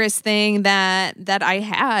queerest thing that I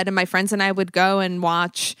had, and my friends and I would go and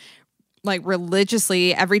watch like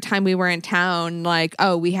religiously every time we were in town. Like,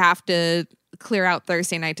 oh, we have to clear out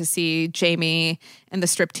Thursday night to see Jamie and the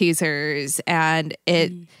Stripteasers, and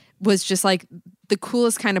it was just like the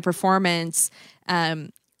coolest kind of performance.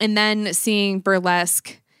 And then seeing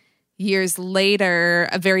burlesque years later,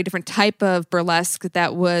 a very different type of burlesque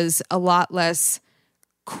that was a lot less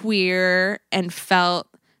queer and felt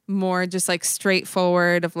more just like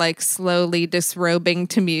straightforward, of like slowly disrobing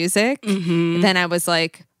to music. Then I was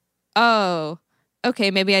like, oh,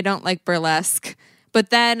 okay, maybe I don't like burlesque.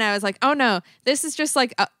 But then I was like, oh no, this is just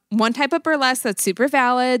like one type of burlesque that's super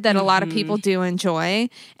valid that a lot of people do enjoy.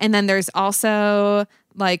 And then there's also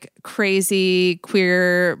like crazy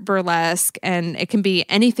queer burlesque, and it can be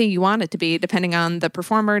anything you want it to be, depending on the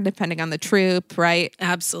performer, depending on the troupe, right?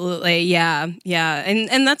 Absolutely. Yeah. Yeah.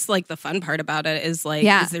 And that's like the fun part about it is like,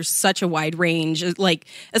 is there's such a wide range, like,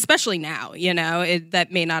 especially now, you know,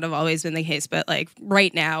 that may not have always been the case, but like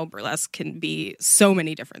right now, burlesque can be so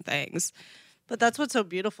many different things. But that's what's so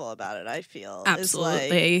beautiful about it, I feel.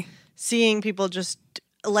 Absolutely. Is like seeing people just,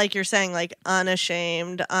 like you're saying, like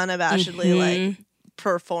unashamed, unabashedly, like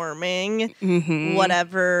performing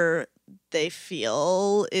whatever they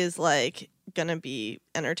feel is like gonna be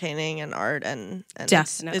entertaining and art and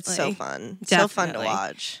Definitely. It's so fun. Definitely. So fun to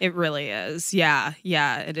watch. It really is. Yeah.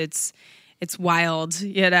 It's wild,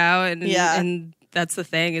 and that's the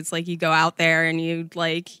thing. It's like you go out there and you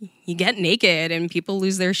get naked and people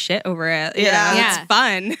lose their shit over it. It's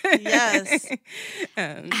fun. Yes.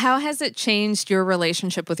 How has it changed your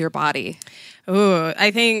relationship with your body? Oh,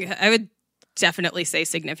 I think I would definitely say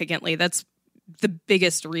significantly. That's the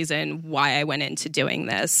biggest reason why I went into doing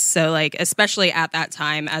this. So like, especially at that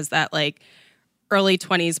time as that like early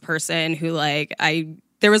 20s person who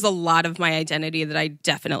there was a lot of my identity that I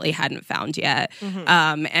definitely hadn't found yet.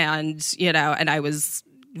 Mm-hmm. And I was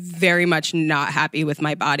very much not happy with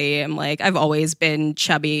my body. I'm like, I've always been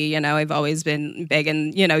chubby, I've always been big.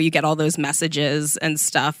 And, you get all those messages and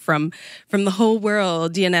stuff from the whole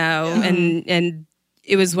world, and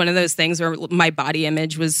it was one of those things where my body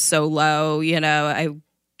image was so low, I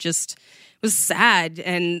just was sad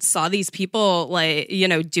and saw these people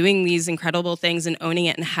doing these incredible things and owning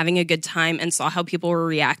it and having a good time, and saw how people were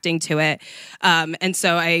reacting to it. And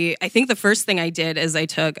so I think the first thing I did is I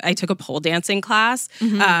took a pole dancing class,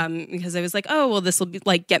 because I was like, oh, well, this will be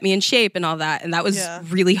get me in shape and all that. And that was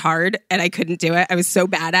really hard and I couldn't do it. I was so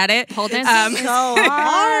bad at it. Pole dancing so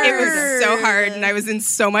hard. It was so hard and I was in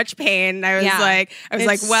so much pain. I was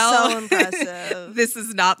like, well, so impressive. This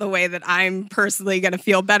is not the way that I'm personally going to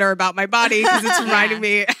feel better about my body, because it's reminding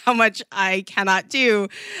me how much I cannot do.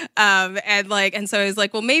 And so I was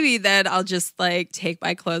like, well, maybe then I'll just take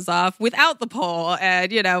my clothes off without the pole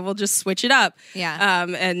and, we'll just switch it up. Yeah.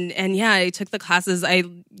 I took the classes. I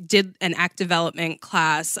did an act development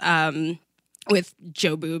class, with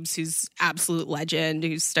Joe Boobs, who's absolute legend,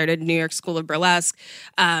 who started New York School of Burlesque.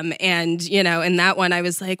 In that one, I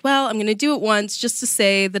was like, well, I'm going to do it once just to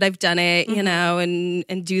say that I've done it,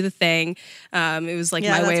 and do the thing. It was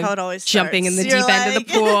my way of jumping in the deep end of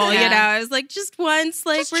the pool. I was like, just once,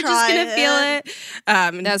 we're just going to feel it.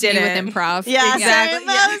 That was me with improv. Yeah, exactly.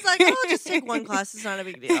 I was like, oh, just take one class. It's not a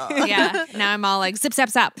big deal. Yeah. Now I'm all like, zip,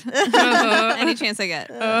 zap, zap. Any chance I get.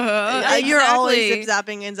 You're always zip,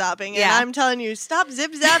 zapping and zapping. And I'm telling you, stop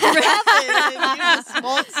zip, zap, zapping. And you just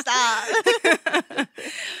won't stop.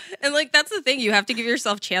 And that's the thing. You have to give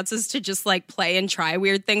yourself chances to just play and try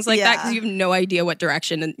weird things like that, because you have no idea what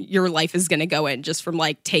direction your life is going to go in just from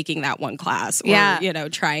taking that one class or,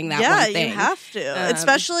 trying that one thing. Yeah, you have to.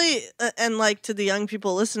 Especially, and to the young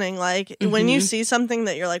people listening, when you see something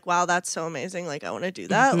that you're like, wow, that's so amazing. I want to do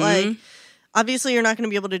that. Obviously, you're not going to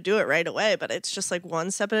be able to do it right away, but it's just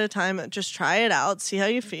one step at a time. Just try it out, see how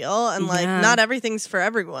you feel. And not everything's for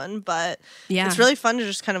everyone, but it's really fun to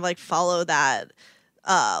just kind of follow that,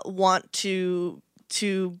 want to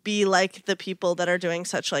be like the people that are doing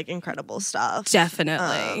such incredible stuff.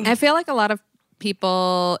 Definitely. I feel like a lot of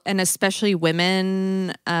people, and especially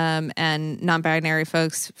women and non-binary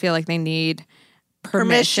folks, feel like they need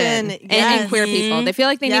permission. And queer people. They feel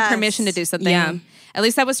like they need permission to do something. Yeah. At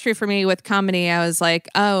least that was true for me with comedy. I was like,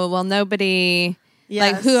 oh, well, nobody...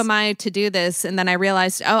 Yes. who am I to do this? And then I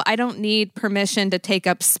realized, oh, I don't need permission to take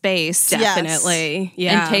up space. Definitely.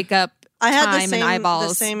 Yes. And take up time and eyeballs.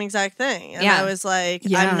 The same exact thing. And I was like,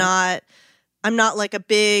 I'm not a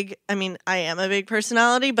big, I am a big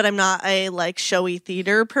personality, but I'm not a showy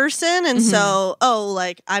theater person. And so,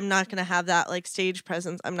 I'm not going to have that stage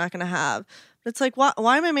presence. I'm not going to have, but it's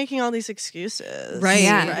why am I making all these excuses? Right.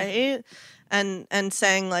 Yeah. Right. And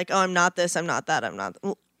saying oh, I'm not this, I'm not that, I'm not.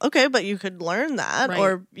 Well, okay, but you could learn that,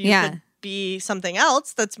 or you could be something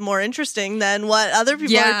else that's more interesting than what other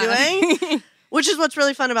people are doing. Which is what's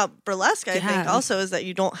really fun about burlesque, I think, also, is that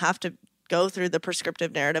you don't have to go through the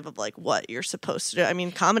prescriptive narrative of what you're supposed to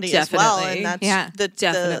do. Comedy as well, and that's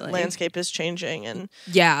the landscape is changing, and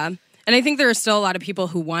and I think there are still a lot of people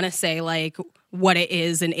who want to say what it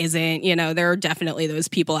is and isn't. There are definitely those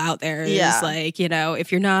people out there. Yeah.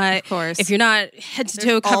 If you're not head to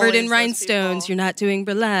toe covered in rhinestones, you're not doing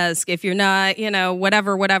burlesque. If you're not,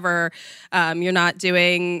 whatever, you're not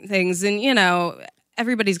doing things. And,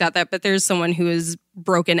 everybody's got that, but there's someone who has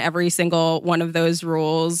broken every single one of those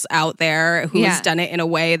rules out there, who has done it in a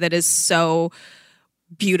way that is so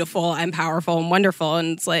beautiful and powerful and wonderful.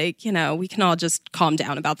 And it's we can all just calm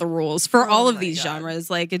down about the rules for all of these genres.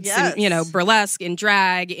 It's in, burlesque, in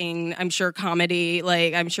drag, in, I'm sure, comedy,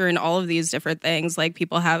 I'm sure in all of these different things,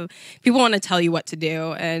 people want to tell you what to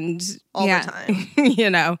do, and all the time,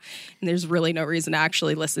 and there's really no reason to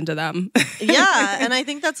actually listen to them. And I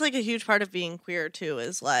think that's a huge part of being queer too,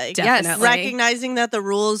 is Definitely. recognizing that the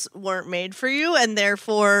rules weren't made for you, and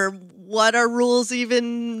therefore what are rules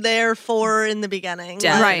even there for in the beginning?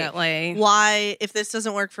 Definitely. Why, if this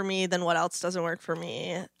doesn't work for me, then what else doesn't work for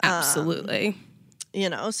me? Absolutely.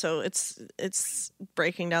 so it's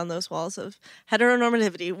breaking down those walls of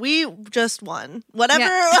heteronormativity. We just won. Whatever.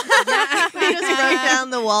 Yeah. We just broke down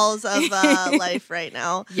the walls of life right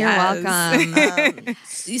now. You're welcome.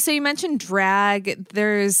 So you mentioned drag.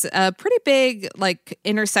 There's a pretty big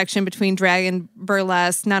intersection between drag and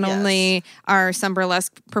burlesque. Not only are some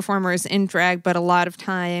burlesque performers in drag, but a lot of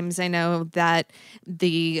times I know that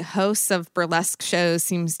the hosts of burlesque shows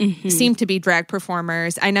seem to be drag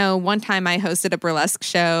performers. I know one time I hosted a burlesque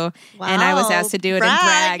show and I was asked to do it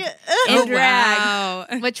in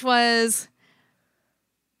drag, which was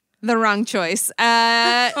the wrong choice. No.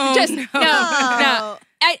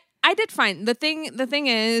 I did fine. The thing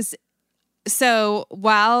is, so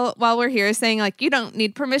while we're here saying you don't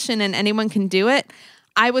need permission and anyone can do it,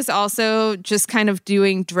 I was also just kind of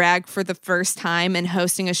doing drag for the first time and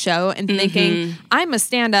hosting a show and thinking, I'm a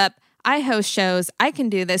stand-up, I host shows, I can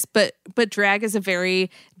do this, but drag is a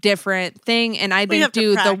very different thing, and I didn't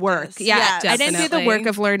do the work. Yeah, I didn't do the work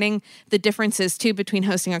of learning the differences too between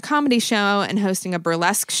hosting a comedy show and hosting a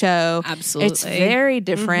burlesque show. Absolutely. It's very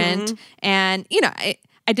different. And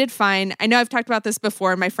I did find, I know I've talked about this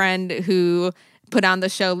before, my friend who put on the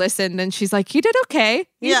show listened and she's like, you did okay.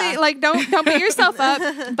 Don't beat yourself up.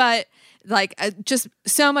 But just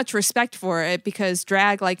so much respect for it, because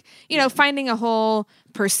drag, finding a whole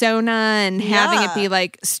persona and having it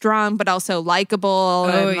be strong but also likable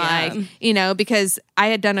because I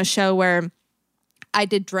had done a show where I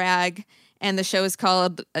did drag and the show is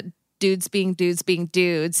called Dudes Being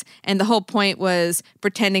Dudes. And the whole point was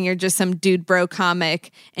pretending you're just some dude bro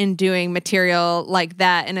comic and doing material like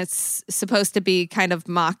that. And it's supposed to be kind of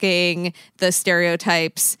mocking the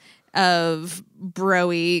stereotypes of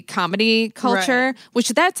bro-y comedy culture, which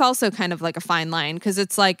that's also kind of a fine line, because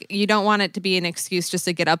it's you don't want it to be an excuse just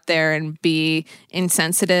to get up there and be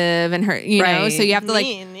insensitive and hurt, know? So you have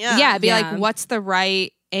to be what's the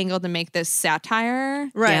right angle to make this satire,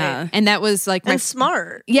 right? Yeah. And that was and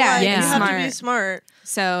smart. You have to be smart.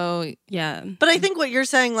 So but I think what you're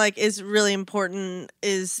saying is really important,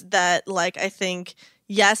 is that I think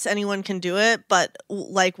yes, anyone can do it, but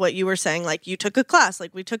what you were saying, you took a class,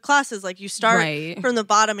 we took classes, you start from the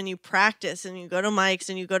bottom and you practice and you go to mics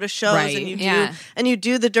and you go to shows and you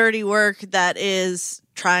do the dirty work that is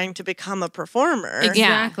trying to become a performer.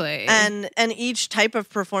 Exactly. And each type of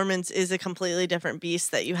performance is a completely different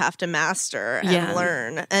beast that you have to master and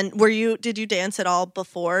learn. And did you dance at all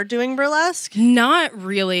before doing burlesque? Not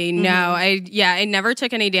really, no. I never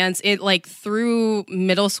took any dance. Through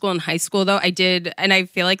middle school and high school though, I did, and I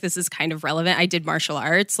feel like this is kind of relevant, I did martial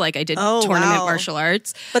arts. I did tournament martial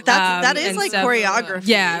arts. But that is choreography.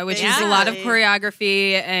 Yeah, which is a lot of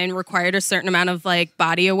choreography and required a certain amount of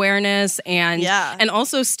body awareness and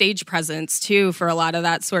also stage presence too for a lot of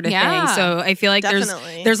that sort of thing. So I feel like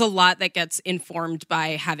there's a lot that gets informed by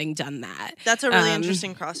having done that. That's a really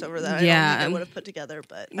interesting crossover that I don't think I would have put together,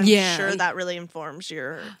 but I'm sure that really informs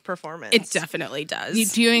your performance. It definitely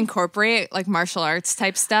does. Do you incorporate martial arts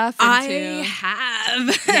type stuff into... I have.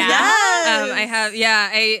 Yes. I have. Yeah.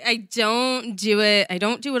 I don't do it. I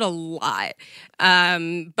don't do it a lot.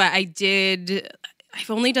 But I did. I've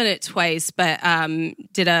only done it twice, but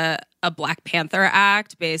did a Black Panther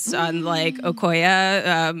act based on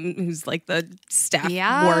Okoye, who's the staff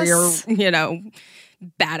warrior,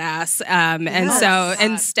 badass.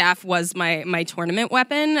 And staff was my tournament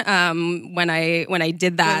weapon when I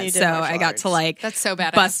did that. So I got to that's so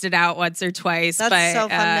badass. Bust it out once or twice. That's so fun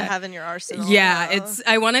to have in your arsenal. Yeah,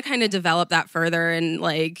 I want to kind of develop that further and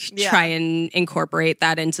try and incorporate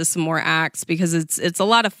that into some more acts, because it's a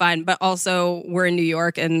lot of fun. But also we're in New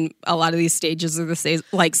York and a lot of these stages are the size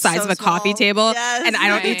of a coffee table, and I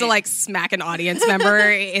don't need to smack an audience member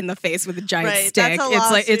in the face with a giant stick.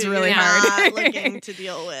 It's really hard. Looking to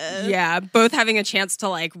deal with. Yeah, both having a chance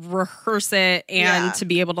to rehearse it and to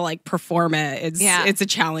be able to perform it. It's a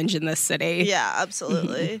challenge in this city. Yeah,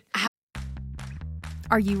 absolutely.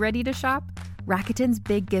 Are you ready to shop? Rakuten's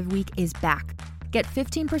Big Give Week is back. Get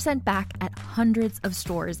 15% back at hundreds of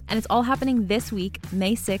stores, and it's all happening this week,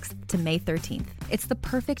 May 6th to May 13th. It's the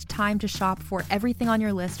perfect time to shop for everything on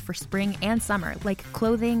your list for spring and summer, like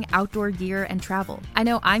clothing, outdoor gear, and travel. I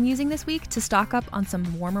know I'm using this week to stock up on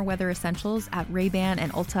some warmer weather essentials at Ray-Ban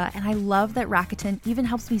and Ulta, and I love that Rakuten even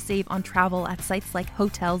helps me save on travel at sites like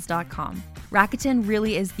Hotels.com. Rakuten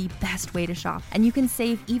really is the best way to shop, and you can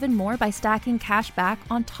save even more by stacking cash back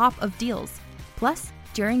on top of deals. Plus,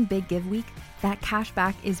 during Big Give Week, that cash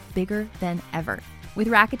back is bigger than ever. With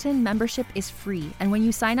Rakuten, membership is free, and when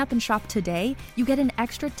you sign up and shop today, you get an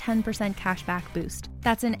extra 10% cash back boost.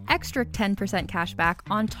 That's an extra 10% cash back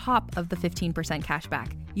on top of the 15% cash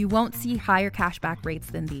back. You won't see higher cashback rates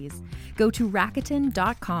than these. Go to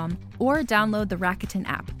Rakuten.com or download the Rakuten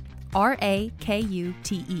app. Rakuten.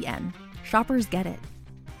 Shoppers get it.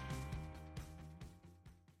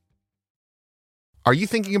 Are you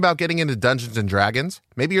thinking about getting into Dungeons & Dragons?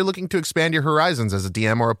 Maybe you're looking to expand your horizons as a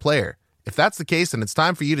DM or a player. If that's the case, then it's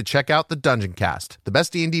time for you to check out the Dungeon Cast, the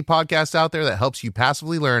best D&D podcast out there that helps you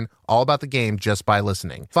passively learn all about the game just by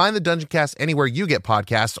listening. Find the Dungeon Cast anywhere you get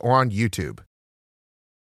podcasts or on YouTube.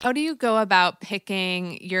 How do you go about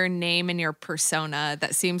picking your name and your persona?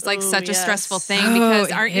 That seems like such a stressful thing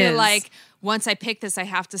because aren't you like, once I pick this, I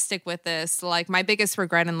have to stick with this? Like my biggest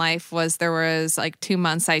regret in life was there was like 2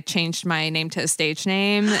 months I changed my name to a stage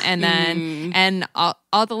name. And then, and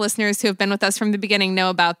all the listeners who have been with us from the beginning know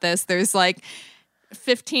about this. There's like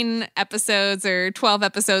 15 episodes or 12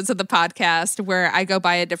 episodes of the podcast where I go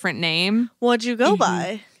by a different name. What'd you go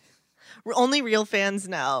by? Only real fans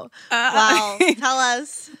know. Wow. Tell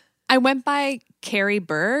us. I went by Carrie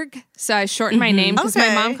Berg. So I shortened my name because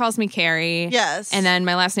my mom calls me Carrie. Yes. And then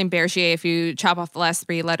my last name, Bergier, if you chop off the last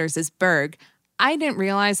 3 letters, is Berg. I didn't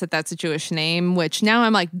realize that that's a Jewish name, which now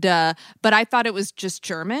I'm like, duh. But I thought it was just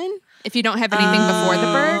German if you don't have anything before the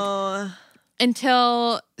Berg.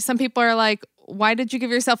 Until some people are like, why did you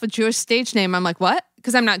give yourself a Jewish stage name? I'm like, what?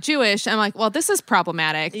 Because I'm not Jewish. I'm like, well, this is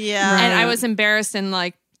problematic. Yeah. And I was embarrassed in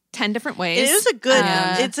like 10 different ways. It is a good,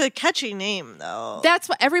 it's a catchy name though. That's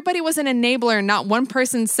what everybody was an enabler. Not one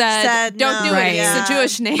person said don't do it. Yeah. It's a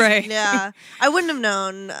Jewish name. Right. Yeah. I wouldn't have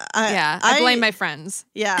known. I blame my friends.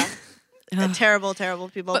 Yeah. Terrible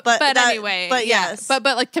people. But anyway. But yes. But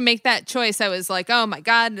like to make that choice, I was like, oh my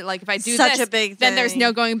God, like if I do Such this, a big then there's thing.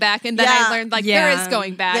 no going back. And then I learned like there is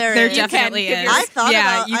going back. There You definitely can is. give I thought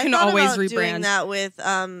about you can I thought always about doing rebrand. that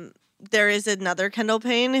with there is another Kendall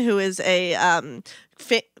Payne who is a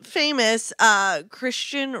famous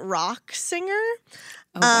Christian rock singer.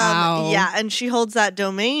 Oh, wow. Yeah, and she holds that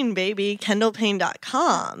domain, baby,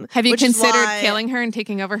 kendallpayne.com. Have you which is considered why- killing her and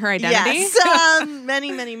taking over her identity? Yes,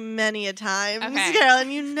 many a times, Okay.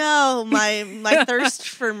 Carolyn. You know my thirst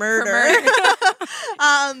for murder.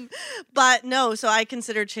 But no, so I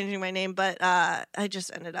considered changing my name, but I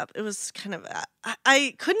just ended up. It was kind of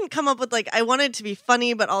I couldn't come up with like I wanted it to be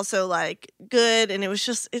funny, but also like good, and it was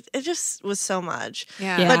just it just was so much.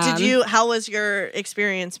 Yeah. But did you? How was your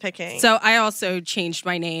experience picking? So I also changed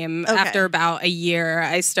my name after about a year.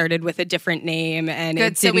 I started with a different name, and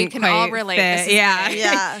Good, it so didn't we can quite all relate. fit. This is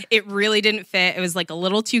Yeah. It really didn't fit. It was like a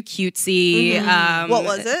little too cutesy. What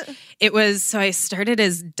was it? It was so I started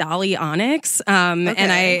as Dolly Onyx, and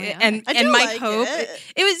I do my like hope it.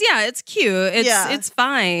 was it's cute, it's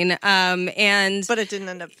fine, and But it didn't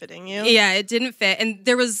end up fitting you. yeah, it didn't fit. And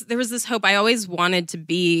there was this hope. I always wanted to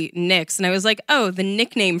be Nyx, and I was like, oh, the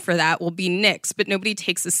nickname for that will be Nyx, but nobody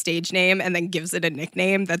takes a stage name and then gives it a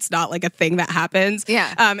nickname. That's not like a thing that happens.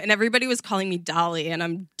 Yeah. And everybody was calling me Dolly, and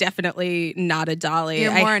I'm definitely not a Dolly.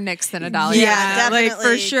 You're more a Nyx than a Dolly. Yeah, like for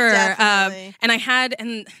definitely, sure. definitely.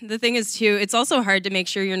 And the thing is too, it's also hard to make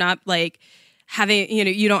sure you're not like having,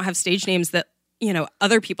 you don't have stage names that,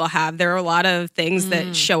 other people have. There are a lot of things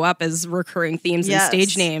that show up as recurring themes in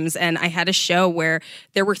stage names. And I had a show where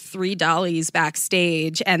there were 3 Dollies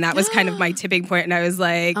backstage, and that was kind of my tipping point. And I was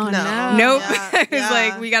like, Oh, no. nope. Yeah, I was yeah.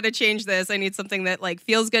 like, we got to change this. I need something that like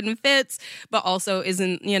feels good and fits, but also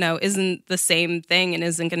isn't the same thing and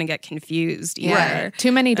isn't going to get confused either. Yeah.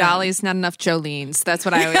 Too many Dollies, not enough Jolenes. That's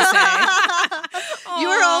what I always say. You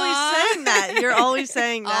are always saying that. You're always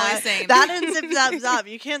saying that. Always saying that and zip zap zap.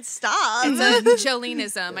 You can't stop. It's a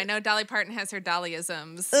Jolenism. I know Dolly Parton has her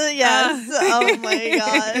Dollyisms. Yes. Oh my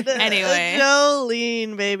god. Anyway.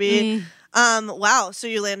 Jolene, baby. Wow. So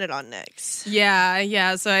you landed on Nyx.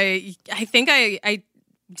 Yeah. So I think I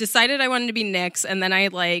decided I wanted to be Nyx, and then I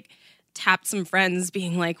like tapped some friends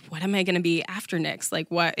being like, what am I going to be after Nyx? Like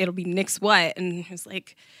what? It'll be Nyx what? And I was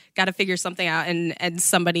like, got to figure something out. And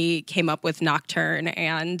somebody came up with Nocturne,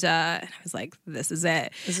 and I was like, this is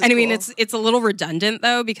it. This is and I mean, cool. it's a little redundant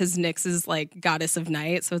though, because Nyx is like goddess of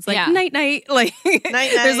night. So it's like night. Like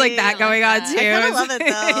there's like that going on too. I kind of love it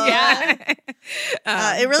though. Yeah.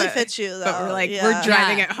 It really but- fits you though. But we're like, Yeah. we're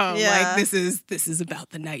driving it home. Yeah. Like this is about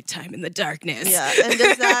the nighttime and the darkness. Yeah. And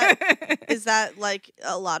is that like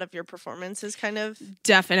a lot of your performances kind of?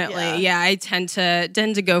 Definitely. Yeah. Yeah. I tend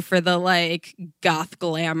to go for the like goth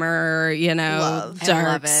glamour, Love. I dark,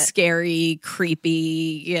 love it. scary,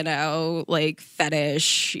 creepy, like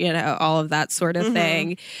fetish, all of that sort of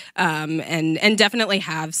thing. And definitely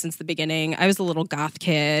have since the beginning. I was a little goth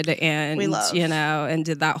kid, and We love. and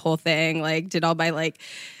did that whole thing, like did all my like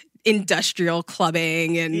industrial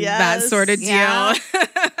clubbing and that Yes. sort of deal. Yeah.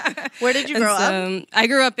 Where did you grow up? I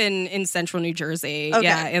grew up in central New Jersey. Okay.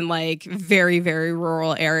 Yeah, in like very, very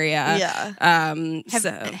rural area. Yeah.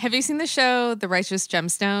 Have you seen the show The Righteous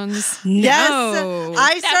Gemstones? Yes. No.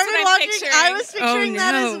 I started what I'm watching. picturing. I was picturing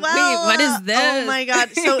that no. as well. Wait, what is this? Oh my God.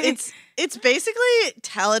 So it's basically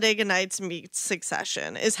Talladega Nights meets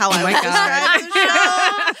Succession is how I would describe the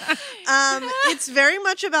show. It's very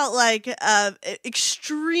much about like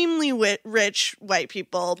extremely rich white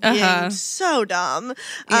people being so dumb.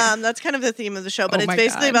 That's kind of the theme of the show, but it's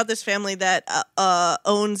basically about this family that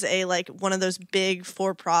owns a like one of those big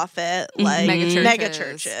for-profit like mega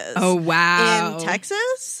churches. Oh wow! In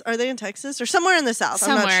Texas? Are they in Texas or somewhere in the South? I'm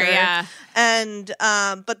Somewhere, not sure. yeah. And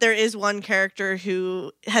but there is one character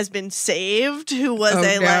who has been saved, who was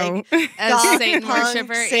like a Satan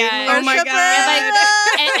worshiper. Oh my God!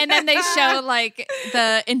 Yeah, and then they show like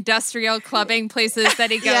the industrial clubbing places that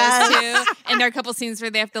he goes to, and there are a couple scenes where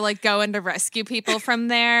they have to like go in to rescue people from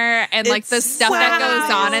there, and like the stuff that goes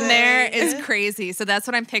on in there is crazy. So that's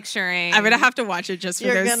what I'm picturing. I'm gonna have to watch it just for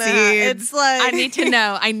those scenes. It's like I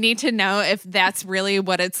need to know if that's really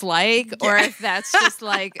what it's like, or if that's just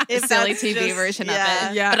like a silly TV version of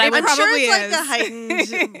it. Yeah, but I'm probably sure it's like is. the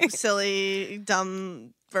heightened, silly,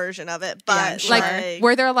 dumb version of it. But like,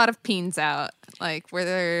 were there a lot of peens out? Like, were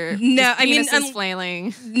there penises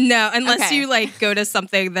flailing? No, unless you like go to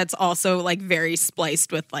something that's also like very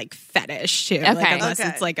spliced with like fetish too. Okay. Like, unless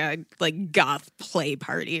it's like a like goth play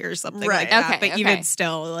party or something like that. But even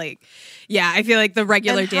still, like, yeah, I feel like the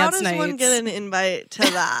regular dance nights. How does one get an invite to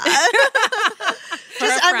that?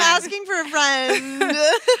 I'm asking for a friend.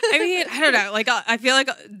 I mean, I don't know. Like, I feel like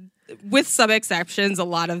with some exceptions, a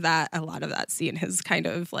lot of that scene has kind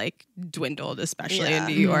of like dwindled, especially in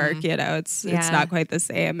New York. You know, it's not quite the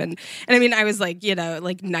same. And I mean, I was like, you know,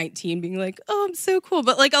 like 19, being like, oh, I'm so cool.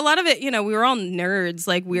 But like a lot of it, you know, we were all nerds,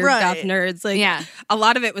 like weird goth nerds. Like, a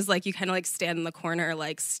lot of it was like you kind of like stand in the corner,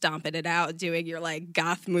 like stomping it out, doing your like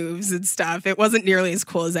goth moves and stuff. It wasn't nearly as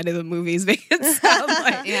cool as any of the movies make it sound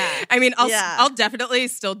like. I mean, I'll definitely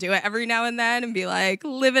still do it every now and then and be like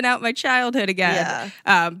living out my childhood again.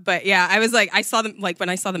 But yeah, I was like, I saw them like when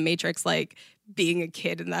I saw The Matrix, like being a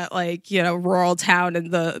kid in that like, you know, rural town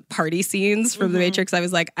and the party scenes from The Matrix, I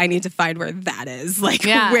was like, I need to find where that is. Like,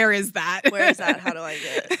 where is that? Where is that? How do I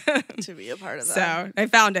get to be a part of that? So I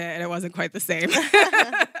found it and it wasn't quite the same.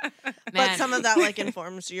 But some of that like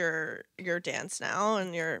informs your dance now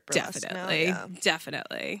and your burlesque definitely. now.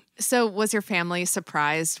 Definitely. So was your family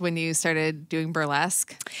surprised when you started doing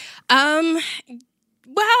burlesque?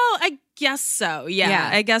 Well, I guess so. Yeah,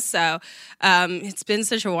 I guess so. It's been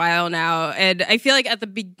such a while now. And I feel like at the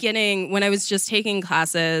beginning, when I was just taking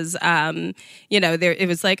classes, you know, it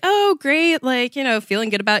was like, oh, great. Like, you know, feeling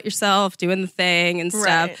good about yourself, doing the thing and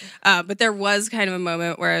stuff. But there was kind of a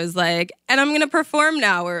moment where I was like, and I'm going to perform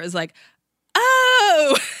now, where it was like,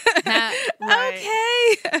 oh,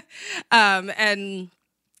 okay. And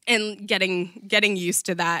getting used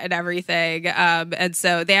to that and everything. And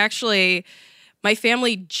so they actually... My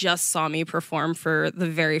family just saw me perform for the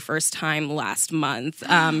very first time last month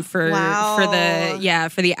for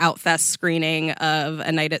the Outfest screening of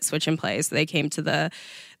A Night at Switch and Play. So they came to the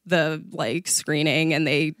like screening and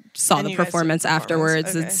they saw the performance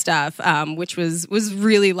afterwards and stuff, which was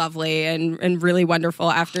really lovely and really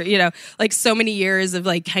wonderful after, you know, like so many years of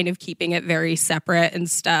like kind of keeping it very separate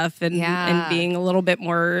and stuff and being a little bit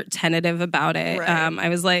more tentative about it.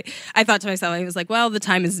 I thought to myself, I was like, well, the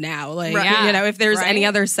time is now. Like, you know, if there's any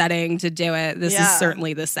other setting to do it, this is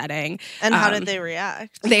certainly the setting. And how did they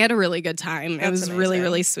react? They had a really good time. That's it was amazing. really,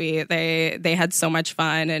 really sweet. They had so much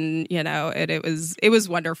fun and, you know, it was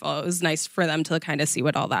wonderful. It was nice for them to kind of see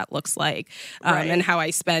what all that looks like and how I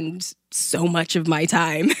spend so much of my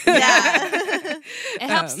time. It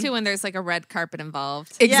helps too when there's like a red carpet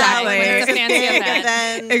involved. Exactly. When it's a fancy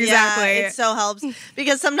event. Exactly. It so helps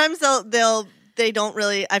because sometimes they don't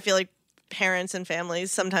really, I feel like parents and families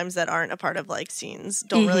sometimes that aren't a part of like scenes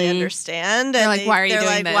don't really understand. They're like, why are you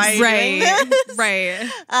doing this? Why are you doing this? Right.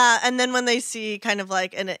 And then when they see kind of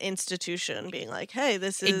like an institution being like, hey,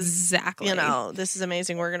 this is exactly, you know, this is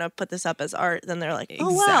amazing. We're going to put this up as art. Then they're like,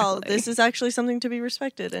 oh, wow, this is actually something to be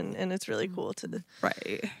respected. And it's really cool to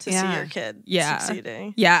see your kid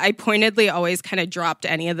succeeding. Yeah. I pointedly always kind of dropped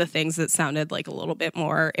any of the things that sounded like a little bit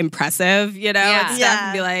more impressive, you know, and stuff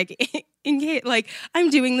and be like, like,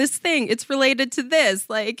 I'm doing this thing. It's related to this.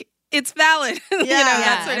 Like, it's valid. You know,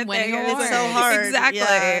 that sort of thing. And it's so hard.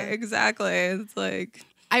 Exactly. It's like...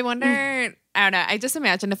 I wonder, I don't know. I just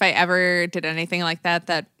imagine if I ever did anything like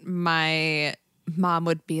that my mom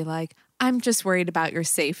would be like, I'm just worried about your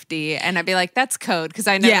safety. And I'd be like, that's code, because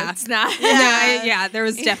I know it's not. There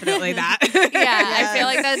was definitely that. I feel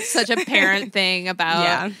like that's such a parent thing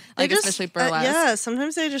about, like, especially burlesque.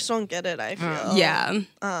 Sometimes they just don't get it, I feel.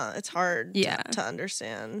 It's hard to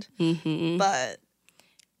understand. Mm-hmm. But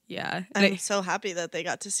I'm and so happy that they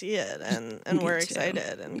got to see it, and we're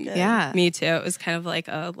excited. And good. Yeah. Me too. It was kind of like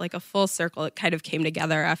a full circle. It kind of came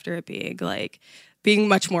together after it being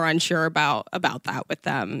much more unsure about that with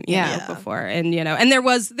them, you know, before. And, you know, and there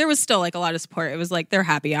was still like a lot of support. It was like, they're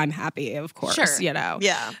happy, I'm happy, of course, you know.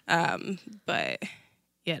 Yeah. But,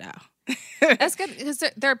 you know. That's good, because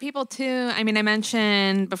there are people too. I mean, I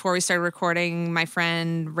mentioned before we started recording my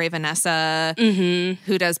friend Ray Vanessa,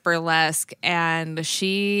 who does burlesque, and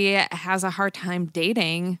she has a hard time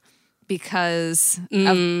dating because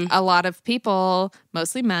of a lot of people,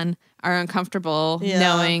 mostly men, are uncomfortable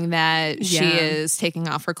knowing that she is taking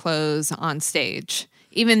off her clothes on stage,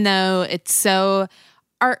 even though it's so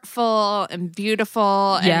artful and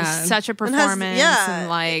beautiful and such a performance and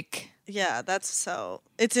like... Yeah,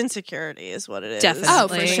 it's insecurity is what it is. Definitely. Oh,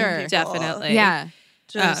 for sure. Definitely. Yeah.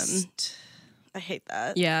 I hate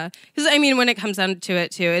that. Yeah. Because, I mean, when it comes down to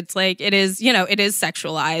it, too, it's like, it is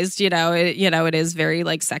sexualized, you know, it is very,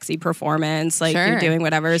 like, sexy performance, like, you're doing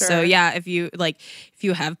whatever. Sure. So, yeah, if you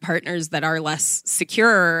have partners that are less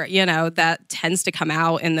secure, you know, that tends to come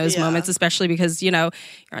out in those moments, especially because, you know,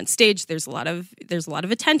 you're on stage, there's a lot of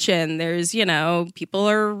attention. There's, you know, people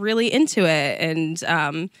are really into it.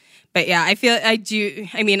 And, but yeah, I feel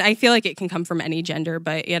like it can come from any gender,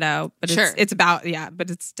 but you know, but it's about, but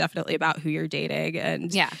it's definitely about who you're dating.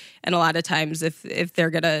 And and a lot of times if they're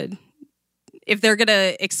gonna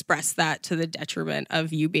express that to the detriment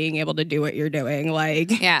of you being able to do what you're doing, like,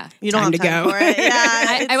 you don't have time for it.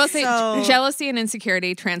 Yeah, I will say jealousy and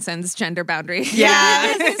insecurity transcends gender boundaries.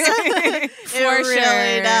 Yeah, it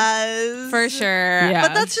really does. For sure. Yeah.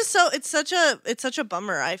 But that's just it's such a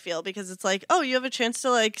bummer, I feel, because it's like, oh, you have a chance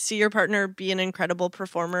to like see your partner be an incredible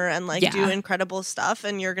performer and like do incredible stuff,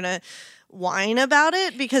 and you're gonna whine about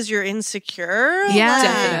it because you're insecure. Yeah, like,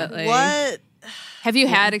 definitely. What? Have you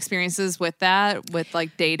had experiences with that, with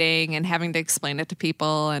like dating and having to explain it to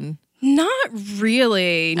people? And not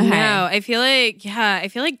really. Okay. No, I feel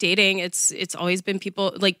like dating, it's always been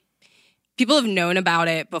people have known about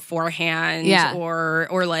it beforehand, or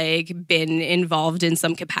like been involved in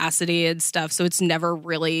some capacity and stuff. So it's never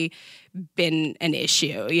really been an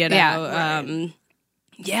issue, you know.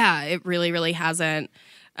 It really, really hasn't.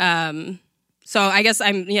 So I guess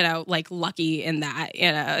I'm, you know, like lucky in that,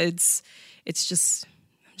 you know, it's just,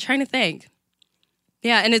 I'm trying to think.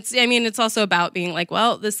 Yeah, and it's also about being like,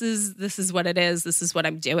 well, this is what it is. This is what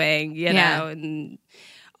I'm doing, you know, and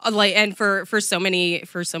like, and for so many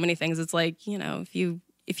things, it's like, you know,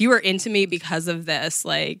 if you were into me because of this,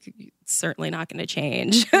 like, it's certainly not going to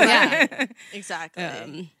change. Yeah,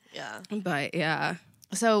 exactly. But yeah.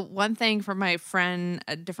 So one thing for my friend,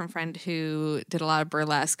 a different friend who did a lot of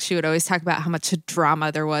burlesque, she would always talk about how much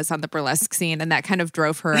drama there was on the burlesque scene, and that kind of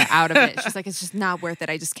drove her out of it. She's like, it's just not worth it.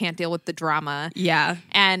 I just can't deal with the drama. Yeah.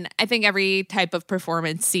 And I think every type of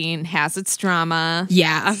performance scene has its drama.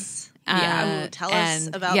 Yeah. Tell us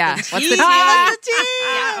about the tea. What's the tea?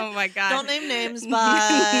 Oh my God. Don't name names, but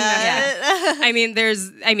I mean,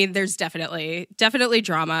 there's definitely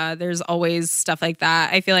drama. There's always stuff like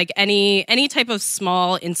that. I feel like any type of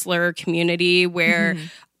small insular community where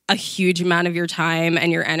a huge amount of your time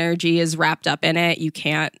and your energy is wrapped up in it, you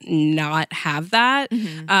can't not have that.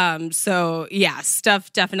 So yeah,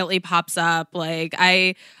 stuff definitely pops up. Like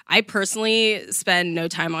I personally spend no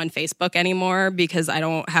time on Facebook anymore because I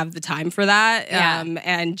don't have the time for that.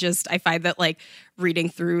 And just, I find that like reading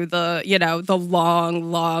through the, you know, the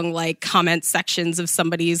long like comment sections of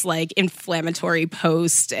somebody's like inflammatory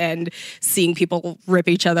post and seeing people rip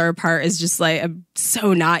each other apart is just like, I'm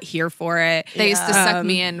so not here for it. They used to suck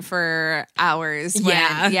me in for hours.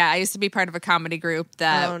 I used to be part of a comedy group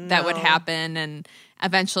that would happen, and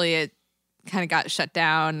eventually it kind of got shut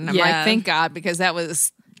down. I'm like, thank God, because that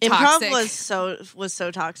was toxic. Improv was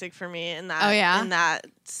so toxic for me in that in that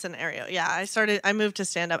scenario. Yeah, I moved to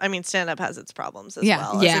stand up. I mean, stand up has its problems as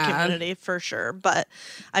well as a community for sure, but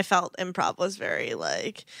I felt improv was very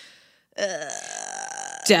like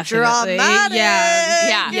definitely dramatic.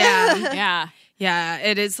 Yeah,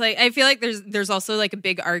 it is like, I feel like there's also like a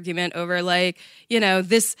big argument over like, you know,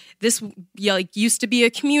 this like used to be a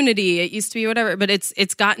community, it used to be whatever, but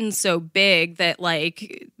it's gotten so big that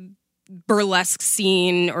like burlesque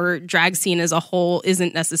scene or drag scene as a whole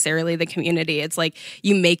isn't necessarily the community. It's like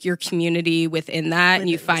you make your community within that, and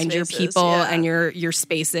you find your people and your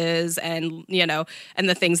spaces, and and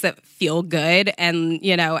the things that feel good, and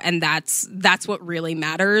and that's what really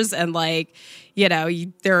matters. And like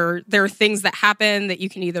there are things that happen that you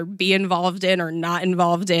can either be involved in or not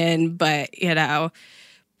involved in, but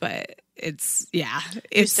it's stay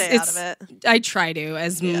out of it. I try to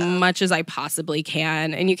as much as I possibly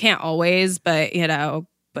can, and you can't always, but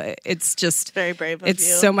it's just very brave of it's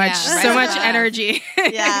you. so much energy.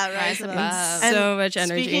 Rise above. So much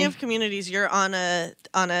energy. Speaking of communities, you're on a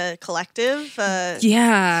collective. Switch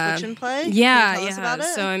and Play. Yeah, Can you tell us about it?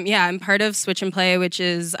 So I'm part of Switch and Play, which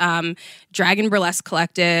is drag and burlesque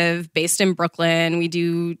collective based in Brooklyn. We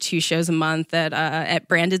do 2 shows a month at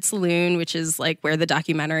Branded Saloon, which is like where the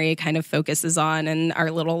documentary kind of focuses on, and our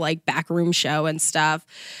little like backroom show and stuff.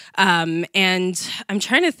 And I'm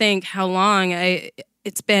trying to think how long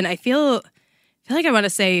it's been. I feel like I want to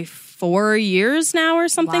say 4 years now or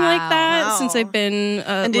something like that since I've been.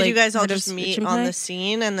 And did you guys all just meet on the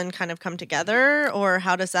scene and then kind of come together, or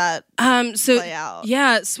how does that play out?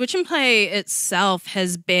 Yeah, Switch and Play itself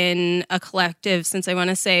has been a collective since I want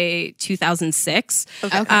to say 2006.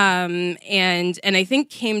 Okay. And I think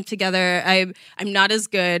came together. I'm not as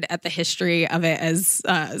good at the history of it as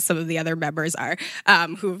some of the other members are,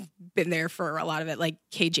 who've been there for a lot of it. Like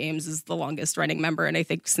Kay James is the longest running member, and I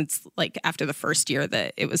think since like after the first year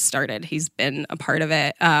that it was started, he's been a part of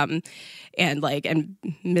it. And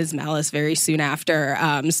Ms. Malice very soon after.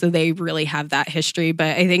 So they really have that history.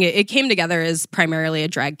 But I think it came together as primarily a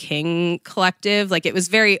drag king collective. Like it was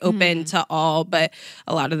very open to all, but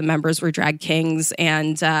a lot of the members were drag kings,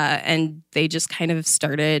 and they just kind of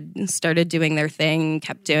started doing their thing,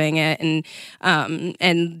 kept doing it, and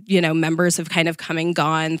members have kind of come and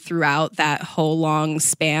gone throughout that whole long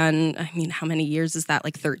span. I mean, how many years is that?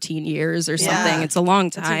 Like 13 years or something. Yeah. It's a long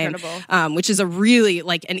time, which is a really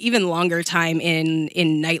like an even longer time in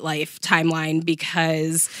nightlife timeline,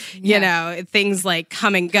 because things like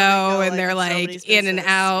come and go, and they're like in and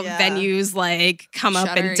out. Venues like come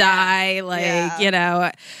up and die,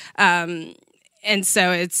 and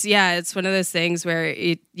so it's one of those things where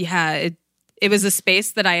it was a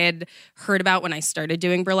space that I had heard about when I started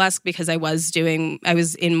doing burlesque, because I was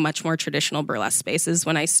in much more traditional burlesque spaces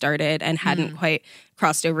when I started, and hadn't quite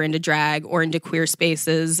crossed over into drag or into queer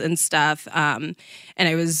spaces and stuff. And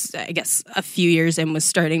I was, I guess, a few years in, was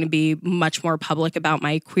starting to be much more public about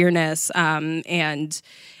my queerness. And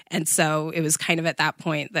so it was kind of at that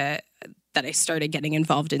point that I started getting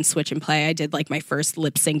involved in Switch and Play. I did like my first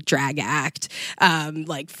lip sync drag act,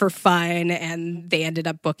 like for fun, and they ended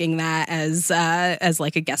up booking that as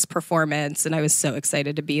like a guest performance, and I was so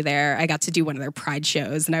excited to be there. I got to do one of their Pride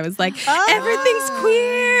shows, and I was like, everything's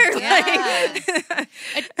queer. Yeah.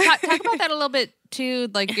 Talk about that a little bit too,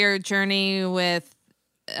 like your journey with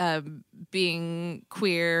being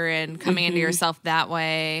queer and coming into yourself that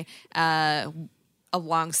way.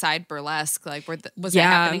 Alongside burlesque, like was it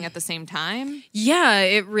happening at the same time? Yeah,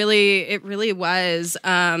 it really was,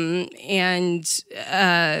 and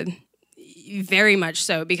very much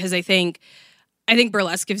so, because I think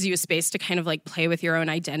burlesque gives you a space to kind of like play with your own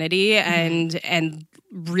identity and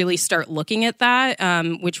really start looking at that,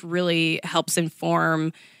 which really helps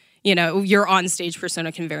inform. Your on-stage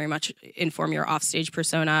persona can very much inform your off-stage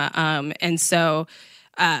persona, and so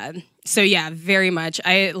yeah, very much.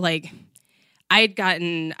 I'd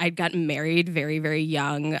gotten married very, very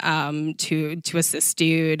young to a cis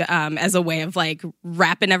dude as a way of like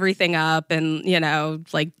wrapping everything up, and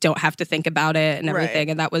like don't have to think about it and everything.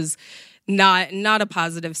 Right. And that was not a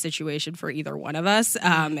positive situation for either one of us.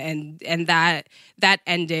 And that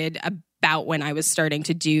ended about when I was starting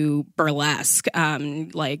to do burlesque.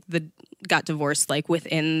 Got divorced like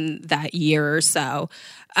within that year or so.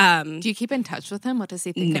 Do you keep in touch with him? What does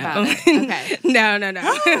he think about it? Okay. No.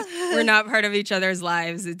 We're not part of each other's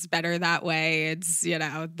lives. It's better that way. It's,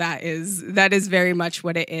 that is very much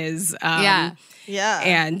what it is. Yeah.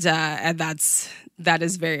 And that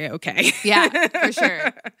is very okay. Yeah, for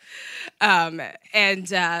sure. So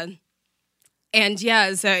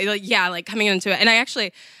coming into it, and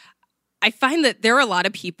I find that there are a lot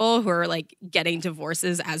of people who are like getting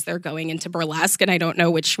divorces as they're going into burlesque, and I don't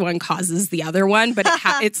know which one causes the other one, but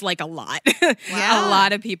it's like a lot. Wow. A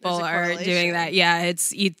lot of people are doing that. Yeah,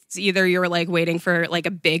 it's either you're like waiting for like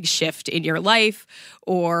a big shift in your life,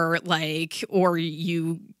 or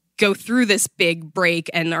you go through this big break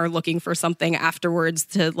and are looking for something afterwards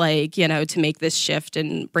to like, to make this shift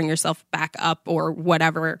and bring yourself back up or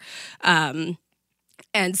whatever.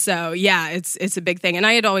 And so, yeah, it's a big thing. And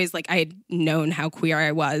I had always, like, I had known how queer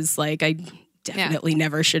I was. Like, I definitely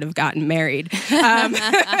never should have gotten married.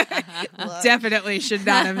 Definitely should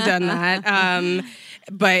not have done that.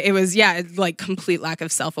 But it was, like complete lack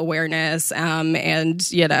of self-awareness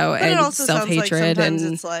and, you know, but and it also self-hatred. Sounds like sometimes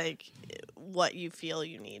and it's like what you feel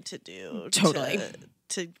you need to do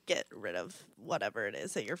to get rid of whatever it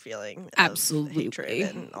is that you're feeling. Absolutely.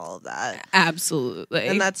 Hatred and all of that. Absolutely.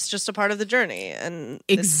 And that's just a part of the journey. And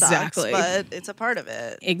exactly. It sucks, but it's a part of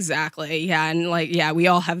it. Exactly. Yeah. And like, we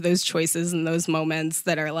all have those choices and those moments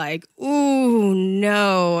that are like, ooh,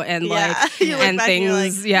 no. And like, and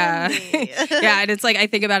things. Yeah. And it's like, I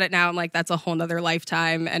think about it now. I'm like, that's a whole nother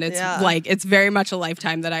lifetime. And it's like, it's very much a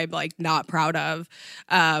lifetime that I'm like not proud of.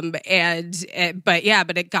 But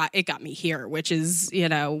it got me here, which is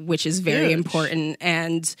very huge. important.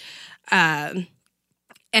 And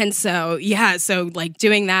so like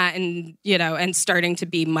doing that and, you know, and starting to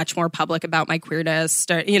be much more public about my queerness,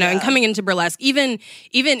 and coming into burlesque, even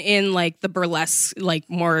in like the burlesque, like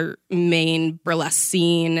more main burlesque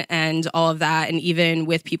scene and all of that. And even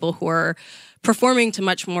with people who are performing to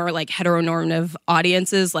much more like heteronormative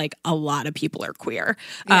audiences, like a lot of people are queer.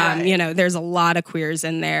 You know, there's a lot of queers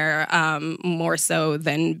in there, more so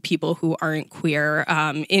than people who aren't queer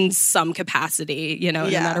in some capacity, you know,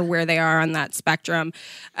 no matter where they are on that spectrum.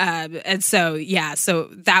 And so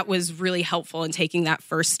that was really helpful in taking that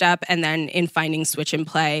first step. And then in finding Switch and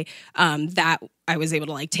Play, that I was able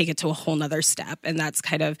to like take it to a whole nother step. And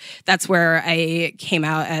that's where I came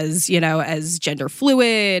out as, you know, as gender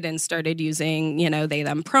fluid and started using, you know, they,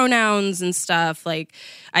 them pronouns and stuff. Like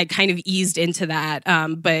I kind of eased into that.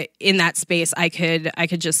 But in that space, I could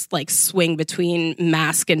just like swing between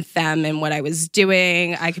masc and femme and what I was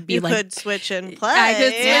doing. I could be you like, could switch and play. I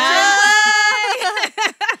could switch and play.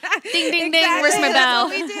 Ding, ding, ding. Where's my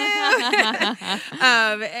bell?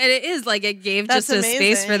 And it is like, it gave That's just a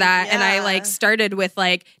space for that. amazing. And I like started with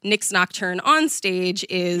like Nyx Nocturne on stage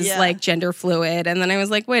is like gender fluid. And then I was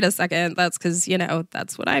like, wait a second, that's because, you know,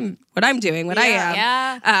 that's what I'm doing, what I am.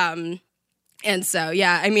 Yeah. And so,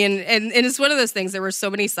 I mean, and it's one of those things, there were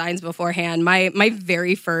so many signs beforehand. My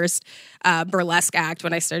very first burlesque act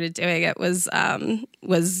when I started doing it was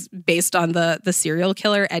based on the serial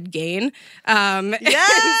killer Ed Gein. And so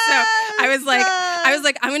I was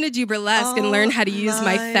like, I'm going to do burlesque and learn how to use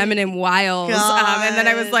my feminine wiles. And then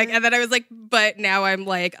I was like, but now I'm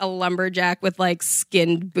like a lumberjack with like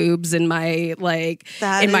skinned boobs in my like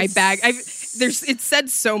my bag. It said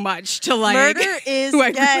so much to like murder is who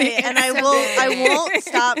I gay, really and am. I won't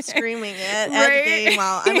stop screaming it. Ed Gein.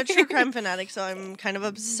 Wow, I'm a true crime fanatic, so I'm kind of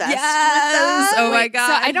obsessed with that. Oh my god!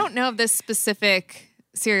 So I don't know of this specific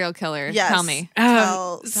serial killer. Yes. Tell me.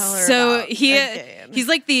 Tell her So about Ed Gein. he's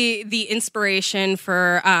like the inspiration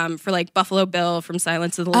for like Buffalo Bill from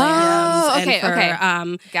Silence of the Oh, Lambs. okay, and for, okay.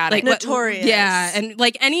 Got it. like Notorious. and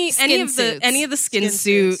like any of the skin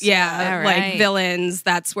suit, suits, like right. villains.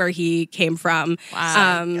 That's where he came from.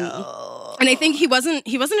 Wow. And I think he wasn't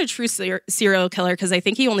a true serial killer because I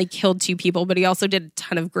think he only killed 2 people, but he also did a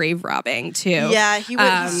ton of grave robbing too. Yeah, he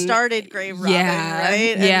started grave robbing,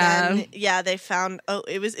 right? And then, they found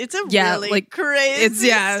it's a really like, crazy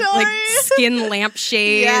story. like skin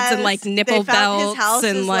lampshades and like nipple they found belts his house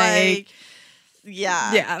and is like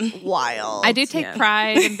wild. I do take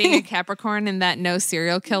pride in being a Capricorn and that no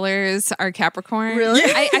serial killers are Capricorn. Really?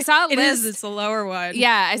 I saw a list. It's the lower one.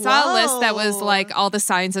 Yeah, I saw a list that was like all the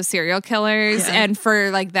signs of serial killers, and for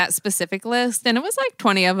like that specific list, and it was like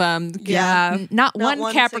 20 of them. Not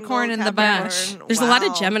one Capricorn in the bunch. There's a lot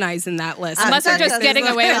of Geminis in that list. Unless they're just getting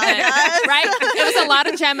away with it, right? It was a lot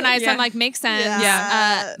of Geminis. So I'm like, makes sense.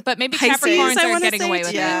 But maybe Capricorns are getting away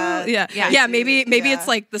with it. Maybe it's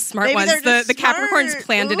like the smart Maybe ones. The Capricorns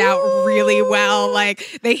planned it out Ooh. really well.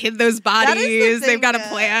 Like they hid those bodies. They've got a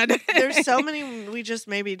plan. There's so many we just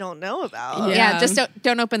maybe don't know about. Yeah, just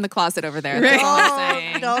don't open the closet over there. That's all I'm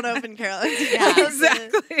saying. Don't open Carolyn's Yeah,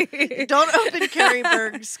 closet. Exactly. Don't open Carrie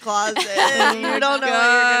Berg's closet. You don't know what you're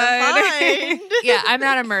gonna find. Yeah, I'm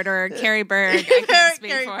not a murderer. Carrie Berg, I can't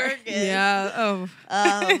speak Carrie for. Berg is. Yeah. Oh.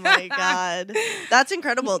 Oh my god, that's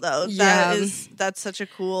incredible though. That's such a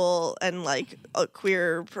cool and like a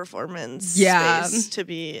queer performance space to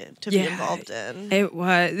be involved in. It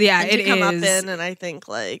was and to come up in, and I think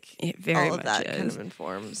like it very all of much that kind of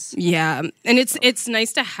informs. Yeah, and it's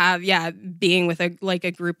nice to have being with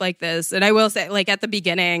a group like this. And I will say, like at the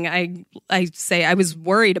beginning, I say I was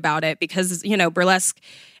worried about it because burlesque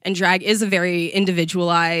drag is a very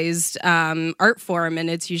individualized art form, and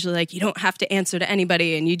it's usually like you don't have to answer to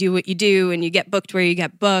anybody, and you do what you do, and you get booked where you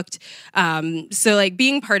get booked. So like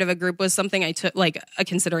being part of a group was something I took, like a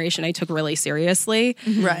consideration I took really seriously.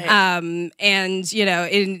 Right. And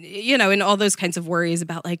in all those kinds of worries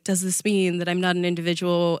about like, does this mean that I'm not an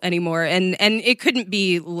individual anymore? And it couldn't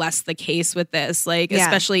be less the case with this, like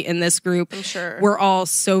especially in this group. I'm sure we're all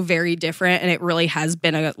so very different, and it really has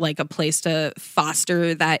been a place to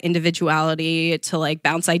foster that individuality, to like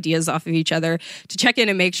bounce ideas off of each other, to check in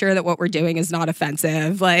and make sure that what we're doing is not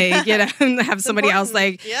offensive. Like, have somebody else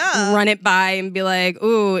like run it by and be like,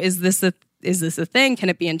 ooh, is this a thing? Can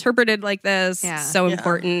it be interpreted like this? Yeah. So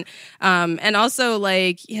important. And also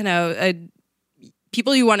like,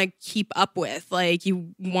 people you want to keep up with, like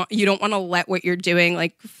you don't want to let what you're doing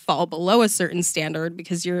like fall below a certain standard,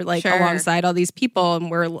 because you're like alongside all these people, and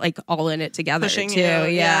we're like all in it together pushing too.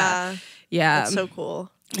 Yeah. That's so cool.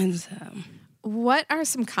 And so, what are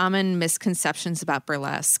some common misconceptions about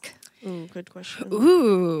burlesque? Ooh, good question.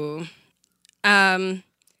 I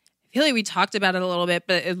feel like we talked about it a little bit,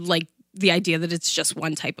 but like the idea that it's just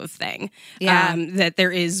one type of thing. That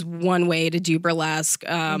there is one way to do burlesque,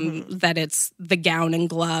 that it's the gown and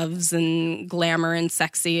gloves and glamour and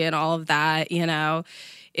sexy and all of that,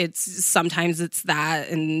 sometimes it's that,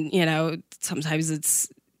 and, sometimes it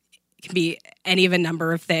can be any of a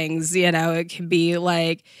number of things, it can be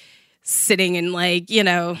like sitting and like,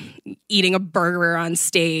 eating a burger on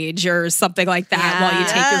stage or something like that while you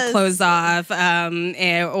take your clothes off.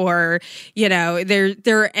 Or,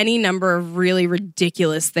 there are any number of really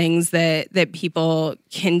ridiculous things that people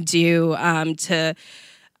can do to,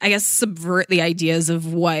 I guess, subvert the ideas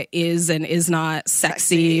of what is and is not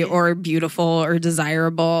sexy or beautiful or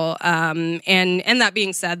desirable. And that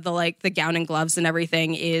being said, the gown and gloves and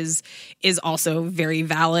everything is also very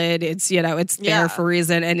valid. It's, it's there for a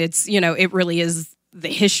reason. And it's, it really is the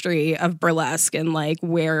history of burlesque and like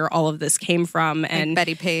where all of this came from. And like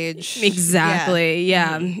Betty Page. Exactly.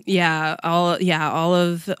 Yeah. All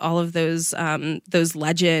of those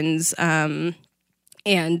legends.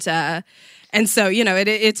 And so,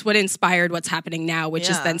 it's what inspired what's happening now, which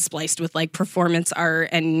is then spliced with like performance art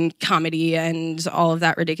and comedy and all of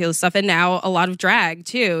that ridiculous stuff. And now a lot of drag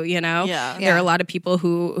too, There are a lot of people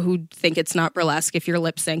who think it's not burlesque if you're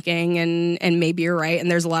lip syncing, and maybe you're right.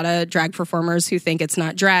 And there's a lot of drag performers who think it's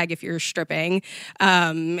not drag if you're stripping.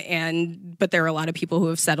 But there are a lot of people who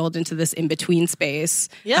have settled into this in-between space.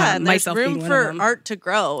 Yeah, and there's myself room being for one of them. art to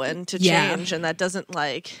grow and to change, and that doesn't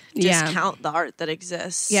like discount the art that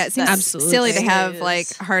exists. Yeah, it seems absolutely silly to have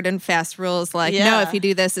like hard and fast rules like no, if you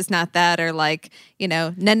do this, it's not that, or like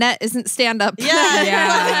Nanette isn't stand up. Scream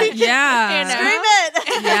it. Yeah,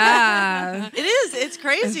 it is. It's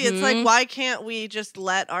crazy. It's like, why can't we just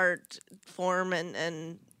let art form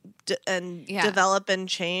and develop and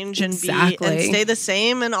change and be and stay the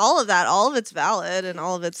same, and all of that, all of it's valid and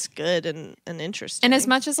all of it's good and interesting. And as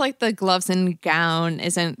much as like the gloves and gown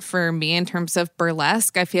isn't for me in terms of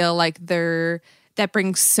burlesque, I feel like that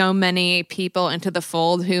brings so many people into the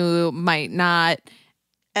fold who might not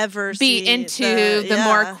ever be into the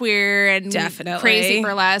more queer and crazy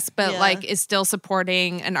burlesque, but like is still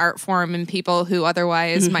supporting an art form, and people who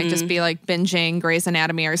otherwise might just be like binging Grey's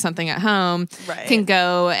Anatomy or something at home can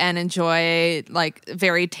go and enjoy like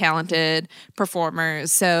very talented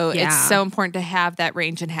performers. So it's so important to have that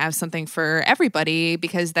range and have something for everybody,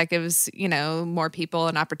 because that gives, more people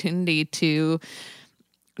an opportunity to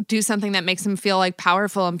do something that makes them feel like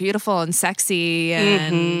powerful and beautiful and sexy.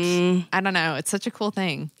 And I don't know. It's such a cool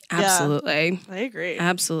thing. Absolutely. I agree.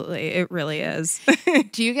 Absolutely. It really is.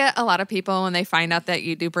 Do you get a lot of people when they find out that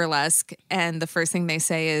you do burlesque and the first thing they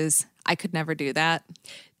say is, I could never do that?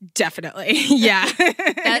 Definitely. Yeah.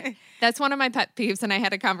 That's one of my pet peeves. And I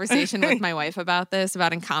had a conversation with my wife about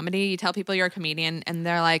in comedy. You tell people you're a comedian and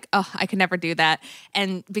they're like, oh, I could never do that.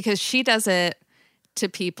 And because she does it to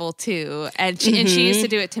people too. And she used to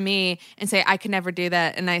do it to me and say, I could never do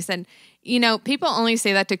that. And I said, people only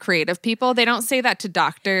say that to creative people. They don't say that to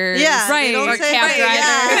doctors, or cab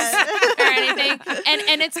drivers or anything.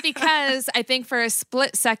 And it's because I think for a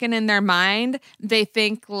split second in their mind, they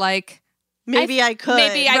think like, Maybe I could.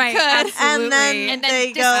 Absolutely. And then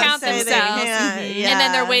they discount go themselves. And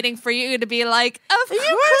then they're waiting for you to be like, of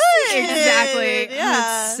course. Exactly.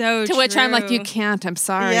 Yeah. It's so to which I'm like, you can't. I'm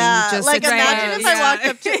sorry. Yeah. Just like imagine if Yeah. I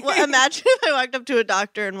walked up to a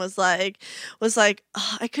doctor and was like,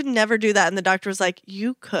 oh, I could never do that. And the doctor was like,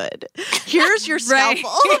 you could. Here's your scalpel.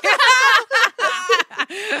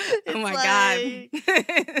 Oh my God.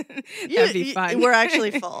 That'd be fun. We're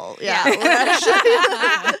actually full. Yeah.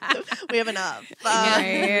 We have enough.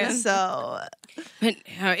 So But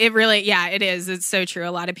it really, it is. It's so true.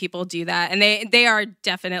 A lot of people do that. And they are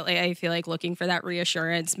definitely, I feel like, looking for that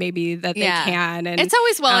reassurance, maybe that they can. And it's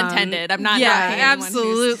always well-intended. I'm not knocking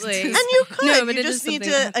absolutely. And you could. But you just need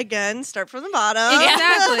to, again, start from the bottom.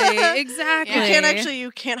 Exactly.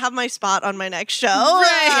 You can't have my spot on my next show.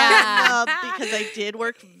 Right. Because I did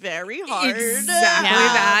work very hard. Exactly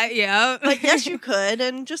that, yeah. But yes, you could.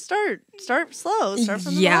 And just start slow. Start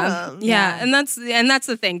from the bottom. Yeah. And that's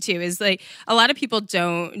the thing, too, is like a lot of people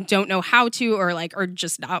don't know how to, or like are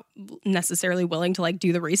just not necessarily willing to like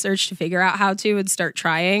do the research to figure out how to and start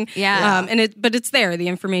trying. But it's there. The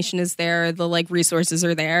information is there. The like resources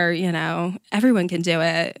are there. You know, everyone can do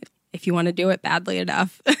it if you want to do it badly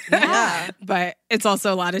enough. But it's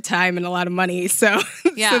also a lot of time and a lot of money. So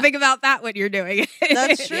think about that when you're doing it.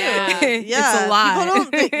 That's true. It's a lot. People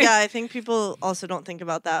don't think, I think people also don't think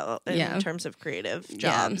about that in terms of creative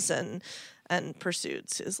jobs and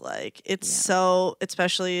pursuits. Is like it's so,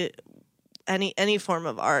 especially any form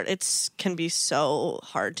of art, can be so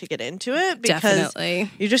hard to get into it because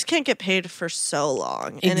you just can't get paid for so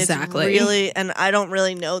long. And it's really, and I don't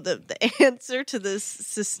really know the answer to this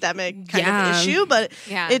systemic kind of issue, but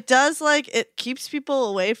it does, like, it keeps people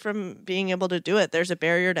away from being able to do it. There's a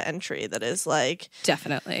barrier to entry that is like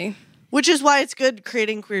definitely. Which is why it's good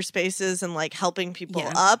creating queer spaces and like helping people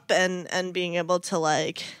up and being able to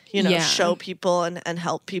like, show people and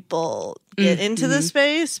help people get into the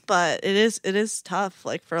space. But it is tough.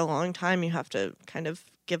 Like for a long time, you have to kind of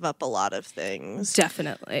give up a lot of things.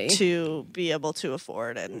 Definitely. To be able to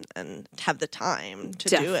afford and have the time to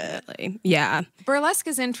do it. Yeah. Burlesque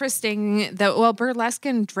is interesting though. Well, burlesque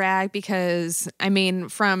and drag, because I mean,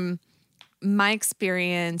 from my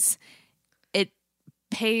experience,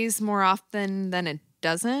 pays more often than it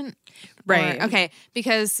doesn't. Right. Okay.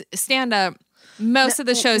 Because stand-up, most of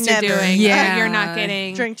the shows you're doing, you're not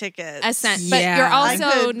getting drink tickets. a cent. But you're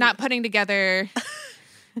also not putting together...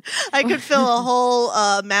 I could fill a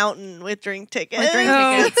whole mountain with drink tickets.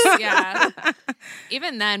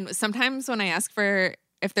 Even then, sometimes when I ask for...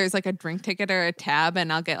 if there's like a drink ticket or a tab,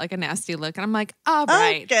 and I'll get like a nasty look, and I'm like, oh,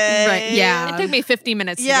 right. Okay. Right. Yeah. It took me 50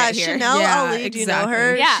 minutes to get here. Chanel Ali, do you know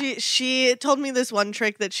her? Yeah. She told me this one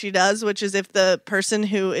trick that she does, which is if the person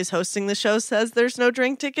who is hosting the show says there's no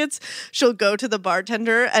drink tickets, she'll go to the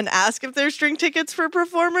bartender and ask if there's drink tickets for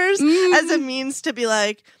performers as a means to be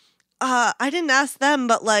like, I didn't ask them,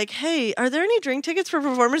 but like, hey, are there any drink tickets for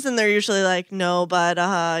performers? And they're usually like, no, but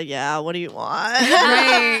what do you want?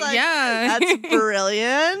 Right. Like, yeah. That's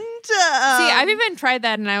brilliant. See, I've even tried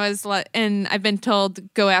that, and I was and I've been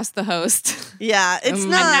told, go ask the host. Yeah, it's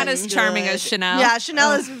not. I'm not as charming as Chanel. Yeah,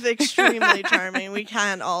 Chanel is extremely charming. We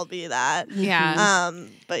can't all be that. Yeah.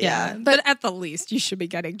 But at the least, you should be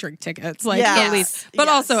getting drink tickets. Like at least, but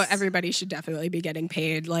also everybody should definitely be getting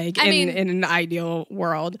paid. Like in an ideal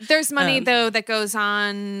world, there's money though that goes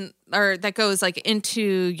on. Or that goes like into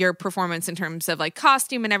your performance in terms of like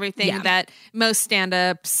costume and everything that most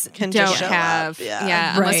stand-ups don't have.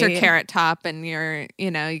 Unless you're Carrot Top and you're,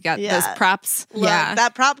 you got those props. Look,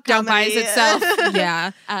 that prop don't buys itself.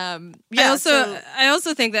 I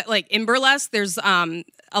also think that like in burlesque, there's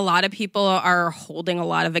a lot of people are holding a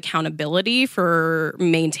lot of accountability for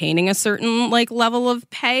maintaining a certain like level of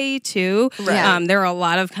pay too. Right. There are a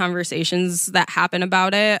lot of conversations that happen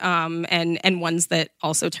about it, and ones that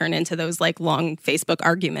also turn into those like long Facebook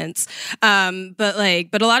arguments. But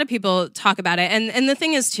a lot of people talk about it, and the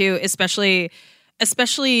thing is too, especially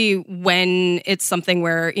when it's something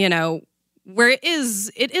where where it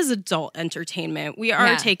is adult entertainment. We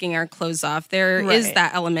are taking our clothes off. There is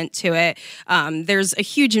that element to it. There's a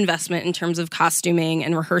huge investment in terms of costuming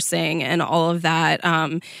and rehearsing and all of that.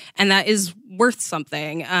 And that is worth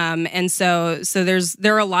something. And so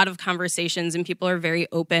there are a lot of conversations, and people are very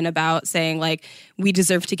open about saying like, we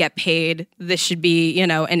deserve to get paid. This should be,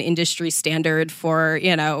 an industry standard for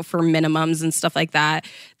minimums and stuff like that.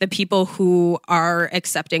 The people who are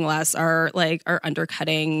accepting less are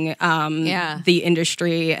undercutting, the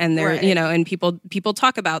industry, and they're, and people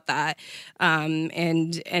talk about that. And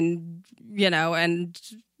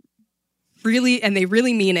they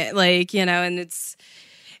really mean it,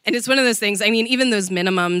 and it's one of those things. I mean, even those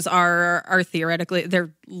minimums are theoretically,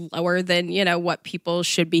 they're lower than, what people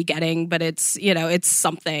should be getting, but it's, it's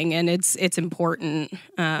something, and it's important.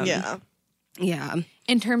 Yeah.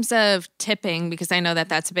 In terms of tipping, because I know that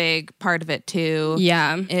that's a big part of it too.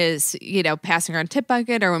 Yeah. Is, passing around tip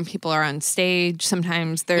bucket, or when people are on stage,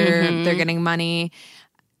 sometimes they're getting money.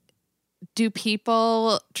 Do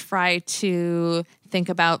people try to think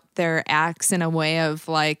about their acts in a way of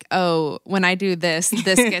like, oh, when I do this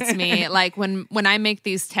gets me. Like when I make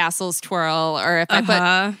these tassels twirl, or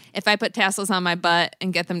if I put tassels on my butt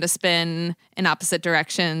and get them to spin in opposite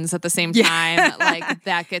directions at the same time, like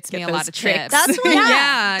that gets me a lot of tips. That's when,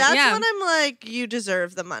 when I'm like, you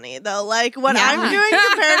deserve the money though. Like what I'm doing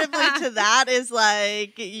comparatively to that is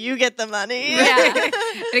like, you get the money. Yeah.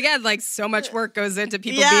 And again, like so much work goes into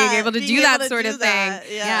people being able to do that sort of thing.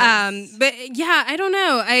 Yeah. But yeah, I don't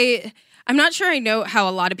know. I'm not sure I know how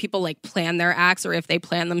a lot of people like plan their acts, or if they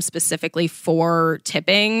plan them specifically for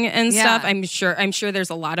tipping and stuff. I'm sure there's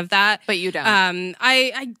a lot of that. But you don't.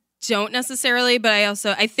 I don't necessarily, but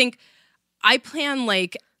I think I plan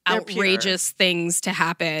like outrageous things to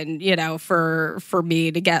happen, you know, for me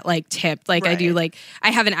to get like tipped. Like I do, like I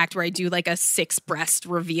have an act where I do like a 6 breast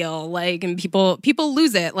reveal, like, and people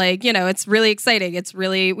lose it. Like, you know, it's really exciting. It's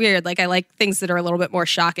really weird. Like I like things that are a little bit more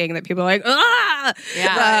shocking that people are like,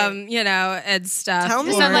 you know, and stuff. Tell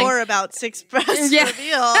me more about 6 breast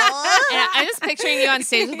reveal. I'm just picturing you on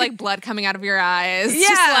stage with like blood coming out of your eyes. Yeah.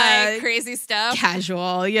 Just like crazy stuff.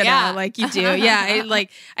 Casual, you know, like you do. Yeah.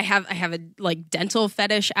 I have a like dental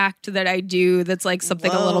fetish act that I do that's like something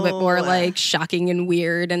a little bit more like shocking and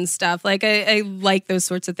weird and stuff. Like I like those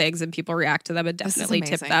sorts of things, and people react to them and definitely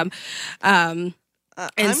tip them. And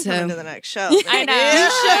I'm coming to the next show. I know. You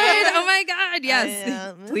should. Oh my God.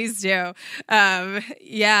 Yes. Please do.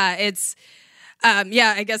 It's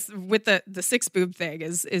I guess with the 6 boob thing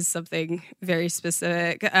is something very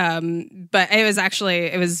specific. But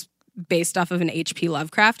it was based off of an H.P.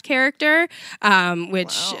 Lovecraft character,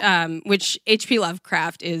 which H.P.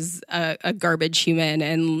 Lovecraft is a garbage human,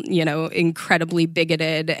 and you know, incredibly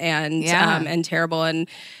bigoted and terrible, and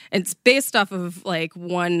it's based off of like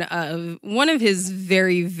one of his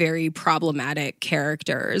very, very problematic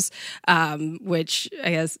characters, which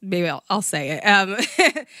I guess maybe I'll say it.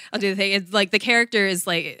 I'll do the thing. It's like the character is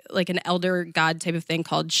like an elder god type of thing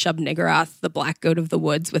called Shub-Niggurath, the black goat of the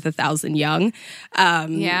woods with 1,000 young.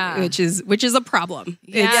 Which is a problem.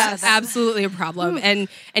 It's absolutely a problem. And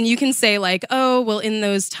you can say like, oh, well, in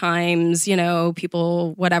those times, you know,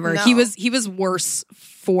 people, whatever. No. He was worse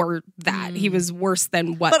for that. He was worse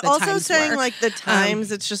than what the times were. But also saying like the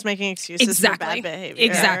times, it's just making excuses for bad behavior.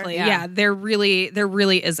 Exactly. Yeah. There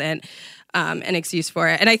really isn't an excuse for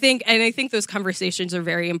it. And I think those conversations are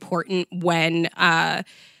very important when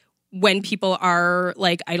people are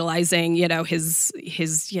like idolizing, you know, his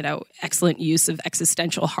you know, excellent use of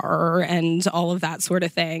existential horror and all of that sort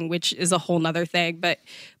of thing, which is a whole nother thing. But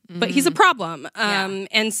he's a problem.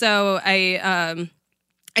 And so I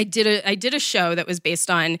did a show that was based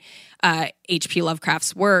on H.P.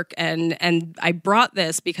 Lovecraft's work, and I brought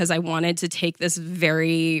this because I wanted to take this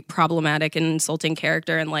very problematic and insulting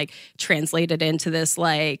character and like translate it into this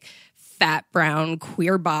like fat brown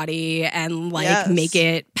queer body and like make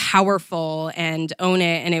it powerful and own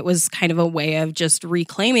it. And it was kind of a way of just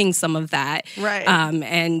reclaiming some of that. Right.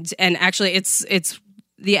 And actually it's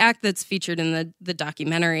the act that's featured in the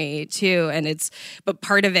documentary too. But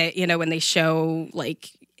part of it, you know, when they show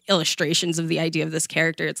like illustrations of the idea of this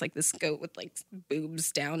character, it's like this goat with like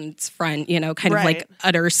boobs down its front, you know, kind of like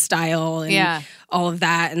utter style and all of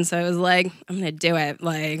that. And so I was like, I'm gonna do it.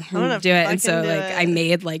 Like I'm gonna do it. And so like I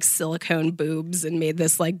made like silicone boobs and made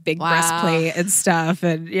this like big breastplate and stuff,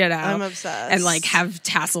 and you know, I'm obsessed. And like have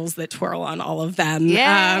tassels that twirl on all of them.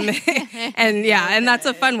 And and that's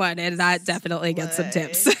a fun one, and that definitely gets some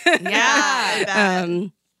tips.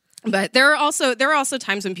 But there are also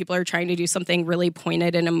times when people are trying to do something really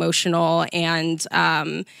pointed and emotional and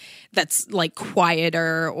that's like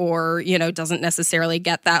quieter, or you know, doesn't necessarily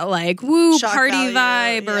get that like woo shock party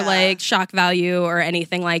value, vibe or like shock value or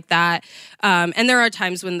anything like that. And there are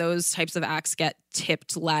times when those types of acts get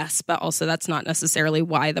tipped less, but also that's not necessarily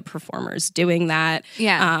why the performer's doing that.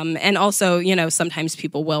 And also, you know, sometimes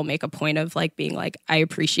people will make a point of like being like, I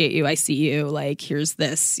appreciate you, I see you, like here's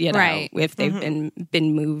this, you know, if they've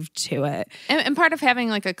been moved to it. And part of having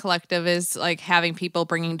like a collective is like having people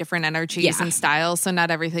bringing different energies and styles, so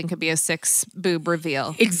not everything could be a 6 boob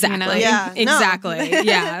reveal. Exactly. You know? Exactly.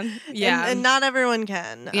 And not everyone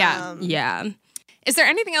can. Is there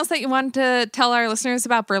anything else that you want to tell our listeners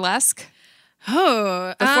about burlesque?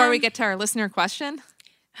 Before we get to our listener question?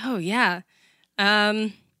 I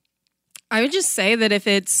would just say that if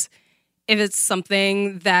it's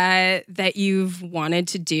something that you've wanted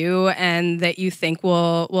to do and that you think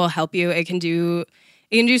will help you, it can do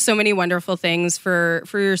You can do so many wonderful things for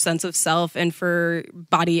your sense of self and for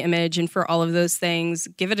body image and for all of those things.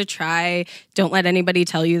 Give it a try. Don't let anybody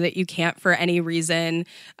tell you that you can't for any reason.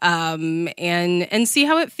 And see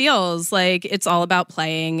how it feels. Like, it's all about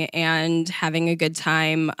playing and having a good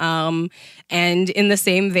time. And in the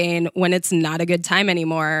same vein, when it's not a good time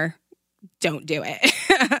anymore, don't do it.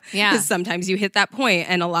 Yeah. Because sometimes you hit that point,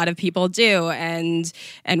 and a lot of people do. And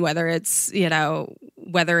whether it's,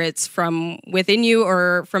 whether it's from within you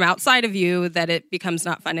or from outside of you, that it becomes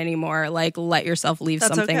not fun anymore. Like, let yourself leave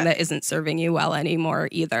something that isn't serving you well anymore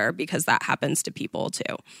either, because that happens to people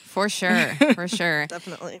too. For sure. For sure.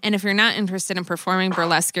 Definitely. And if you're not interested in performing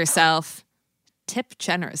burlesque yourself, tip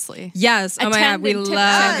generously. Yes. Oh my God. We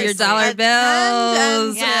love your dollar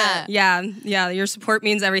bills. Yeah. Your support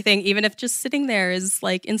means everything, even if just sitting there is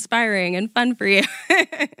like inspiring and fun for you.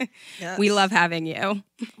 Yes. We love having you.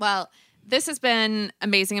 Well, this has been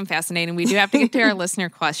amazing and fascinating. We do have to get to our listener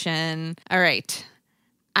question. All right.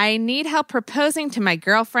 I need help proposing to my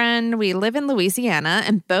girlfriend. We live in Louisiana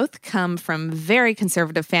and both come from very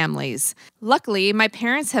conservative families. Luckily, my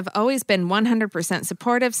parents have always been 100%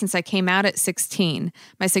 supportive since I came out at 16.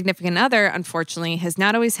 My significant other, unfortunately, has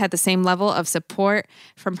not always had the same level of support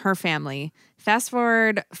from her family. Fast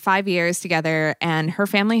forward 5 years together, and her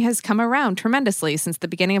family has come around tremendously since the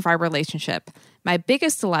beginning of our relationship. My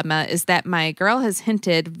biggest dilemma is that my girl has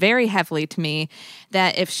hinted very heavily to me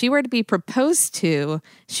that if she were to be proposed to,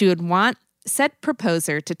 she would want said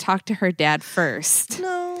proposer to talk to her dad first.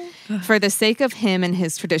 No. For the sake of him and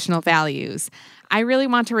his traditional values. I really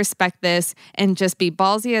want to respect this and just be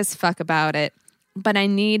ballsy as fuck about it, but I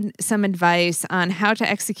need some advice on how to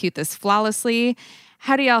execute this flawlessly.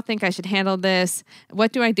 How do y'all think I should handle this?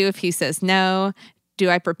 What do I do if he says no? Do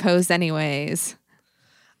I propose anyways?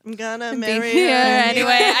 I'm gonna marry her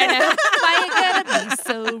anyway. I know. Why you gotta be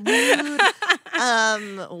so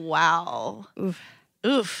rude? Wow.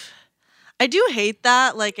 Oof. I do hate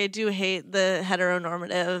that. Like, I do hate the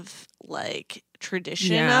heteronormative, like,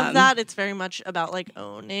 tradition of that. It's very much about, like,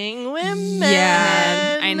 owning women.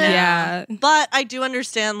 Yeah, I know. Yeah. But I do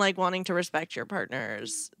understand, like, wanting to respect your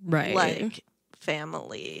partner's, Right. like,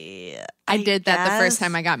 family. I did that the first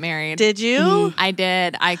time I got married. Did you? I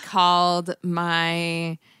did. I called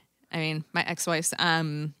my ex-wife's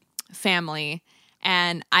family,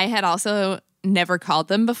 and I had also never called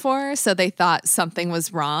them before, so they thought something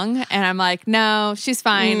was wrong. And I'm like, no, she's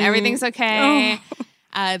fine. Everything's okay.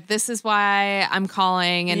 This is why I'm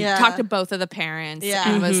calling, and talked to both of the parents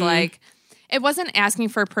and was like, it wasn't asking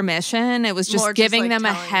for permission. It was just giving them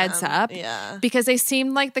a heads up. Yeah. Because they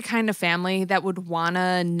seemed like the kind of family that would want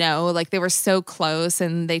to know. Like, they were so close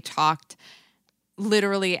and they talked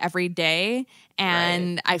literally every day.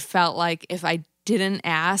 And I felt like if I didn't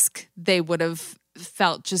ask, they would have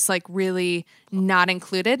felt just like really not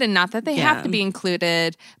included. And not that they have to be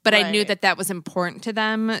included, but I knew that that was important to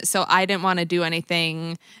them. So I didn't want to do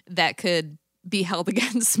anything that could be held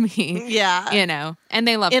against me. Yeah. You know, and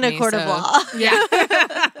they loved me. In a court of law. Yeah.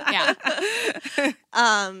 Yeah.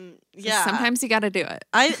 Yeah. Sometimes you got to do it.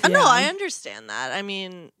 No, I understand that. I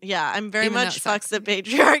mean, I'm very Even much fuck the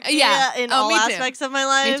patriarchy in all aspects of my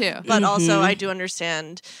life. Me too. But also I do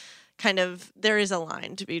understand kind of there is a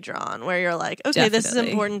line to be drawn where you're like, okay, this is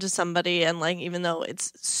important to somebody, and like even though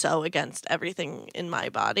it's so against everything in my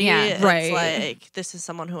body, it's like this is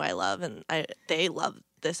someone who I love and they love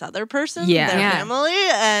this other person, their family,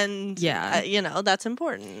 and you know, that's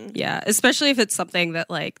important. Yeah, especially if it's something that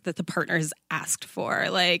like that the partner has asked for,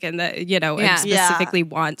 like, and that, you know, and specifically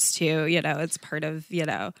wants to, you know, it's part of, you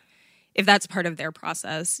know, if that's part of their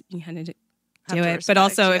process, you kind of do it. Respect, but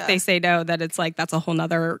also if they say no, that it's like that's a whole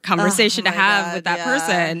nother conversation to have with that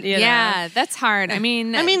person. You know? That's hard. I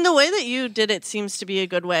mean, the way that you did it seems to be a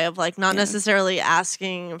good way of like not necessarily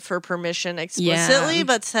asking for permission explicitly,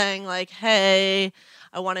 but saying like, hey,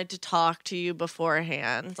 I wanted to talk to you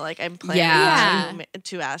beforehand. Like, I'm planning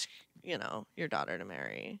to ask, you know, your daughter to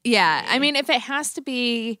marry. Yeah. I mean, if it has to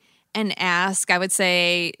be an ask, I would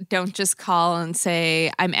say don't just call and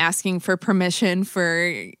say, I'm asking for permission for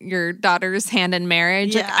your daughter's hand in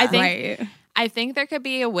marriage. Yeah. Like, I think there could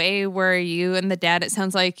be a way where you and the dad, it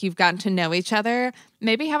sounds like you've gotten to know each other.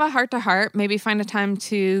 Maybe have a heart-to-heart. Maybe find a time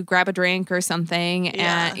to grab a drink or something.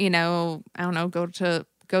 And, you know, I don't know, go to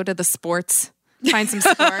the sports. Find some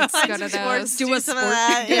sports, go to those. Do some of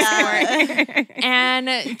that.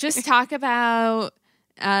 And just talk about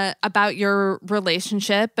your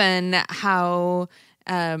relationship and how,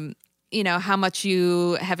 you know, how much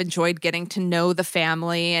you have enjoyed getting to know the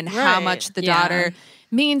family and how much the daughter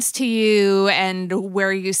means to you and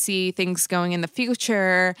where you see things going in the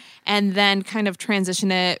future, and then kind of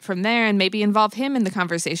transition it from there and maybe involve him in the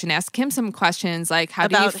conversation. Ask him some questions like, how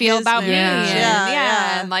do you feel about me?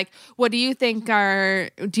 And like, what do you think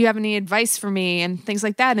do you have any advice for me? And things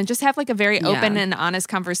like that. And just have like a very open and honest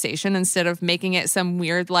conversation instead of making it some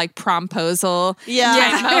weird like promposal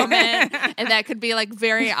moment. And that could be like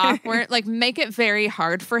very awkward. Like make it very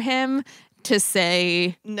hard for him to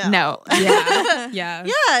say no. Yeah,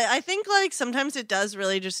 I think like sometimes it does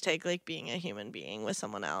really just take like being a human being with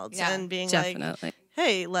someone else and being like,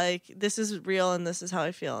 hey, like this is real and this is how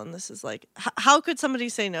I feel and this is like, how could somebody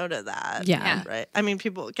say no to that? Yeah. Right. I mean,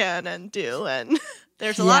 people can and do, and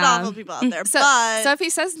there's a lot of awful people out there. So if he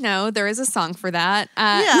says no, there is a song for that. So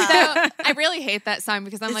I really hate that song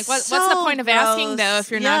because I'm like, what's the point of asking though if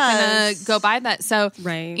you're not going to go by that? So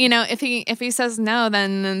you know, if he says no,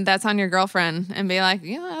 then that's on your girlfriend and be like,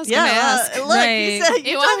 I was going to ask. Look, he said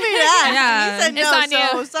you told me to ask. And he said no, it's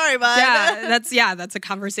on you. Sorry, bud. That's a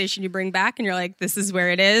conversation you bring back, and you're like, this is where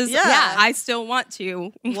it is. Yeah, I still want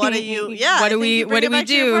to. What do you? What do we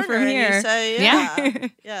do from here? You say,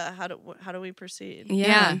 How do we proceed?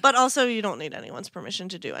 Yeah. But also you don't need anyone's permission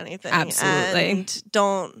to do anything. Absolutely. And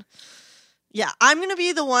don't. Yeah, I'm going to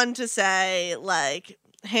be the one to say, like,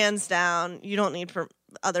 hands down, you don't need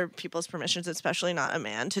other people's permissions, especially not a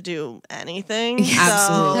man, to do anything.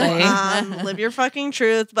 Absolutely. So, live your fucking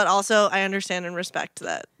truth, but also I understand and respect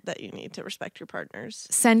that you need to respect your partners.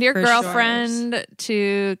 Send your girlfriend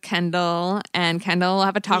to Kendall, and Kendall will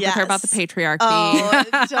have a talk with her about the patriarchy.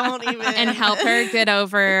 Oh, don't even. And help her get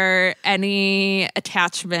over any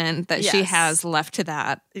attachment that she has left to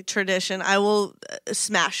that. Tradition. I will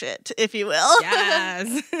smash it, if you will.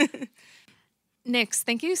 Yes. Nix,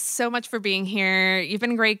 thank you so much for being here. You've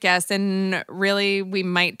been a great guest, and really, we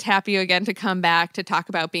might tap you again to come back to talk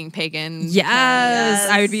about being pagan. Yes.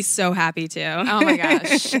 I would be so happy to. Oh my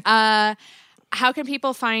gosh. How can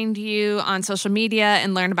people find you on social media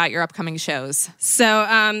and learn about your upcoming shows? So,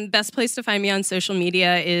 best place to find me on social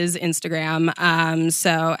media is Instagram.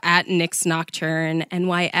 So at Nix Nocturne,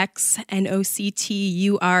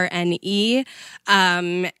 NYXNOCTURNE.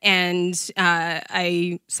 And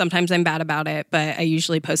sometimes I'm bad about it, but I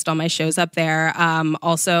usually post all my shows up there.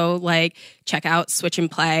 Also, like, check out Switch and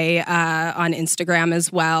Play on Instagram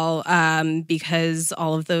as well, because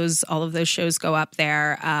all of those shows go up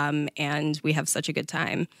there, and we have such a good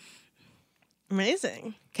time.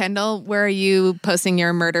 Amazing. Kendall, where are you posting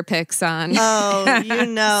your murder pics on? Oh,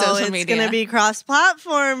 it's going to be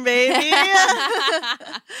cross-platform, baby.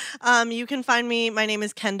 You can find me. My name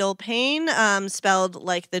is Kendall Payne, spelled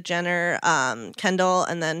like the Jenner, Kendall,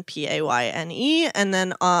 and then Payne. And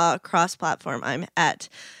then cross-platform, I'm at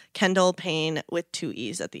Kendall Payne with 2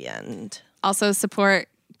 E's at the end. Also support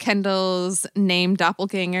Kendall's name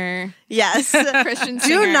doppelganger. Yes. Christian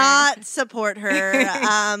singer. Do not support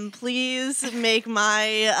her. Please make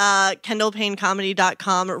my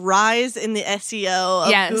KendallPayneComedy.com rise in the SEO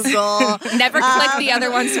of Google. Never click the other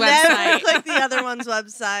one's website. Never click the other one's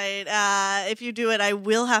website. If you do it, I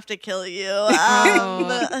will have to kill you.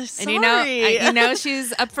 And sorry. you know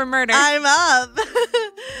she's up for murder. I'm up.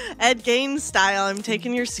 Ed Gaines style. I'm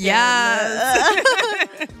taking your skin.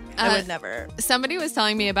 Yes. I would never. Somebody was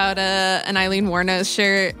telling me about an Eileen Wuornos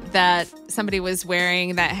shirt that somebody was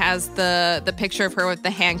wearing that has the picture of her with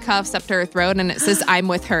the handcuffs up to her throat, and it says, "I'm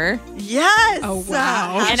with her." Yes. Oh,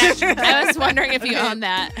 wow. And I was wondering if you own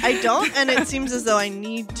that. I don't, and it seems as though I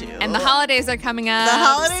need to. And the holidays are coming up. The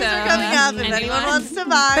holidays are coming up. If anyone wants to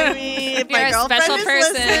buy me, if my girlfriend is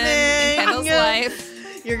listening, Kendall's life.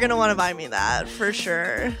 You're going to want to buy me that for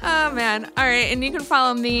sure. Oh, man. All right. And you can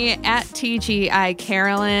follow me at TGI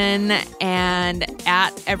Carolyn and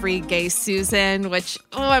at Every Gay Susan, which,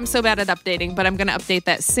 I'm so bad at updating, but I'm going to update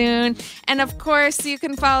that soon. And of course, you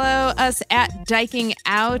can follow us at Dyking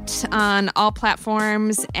Out on all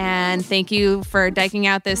platforms. And thank you for dyking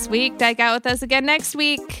out this week. Dyke out with us again next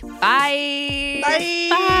week. Bye. Bye.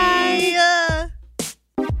 Bye.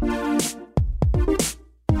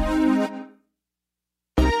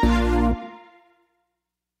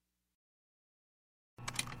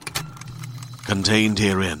 Contained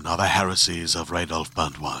herein are the heresies of Radolf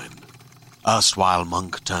Burntwine, erstwhile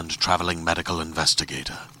monk turned traveling medical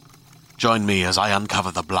investigator. Join me as I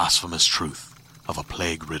uncover the blasphemous truth of a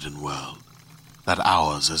plague-ridden world, that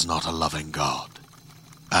ours is not a loving God,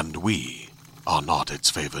 and we are not its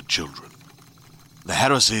favored children. The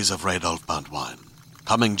heresies of Radolf Burntwine,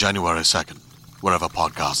 coming January 2nd, wherever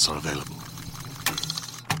podcasts are available.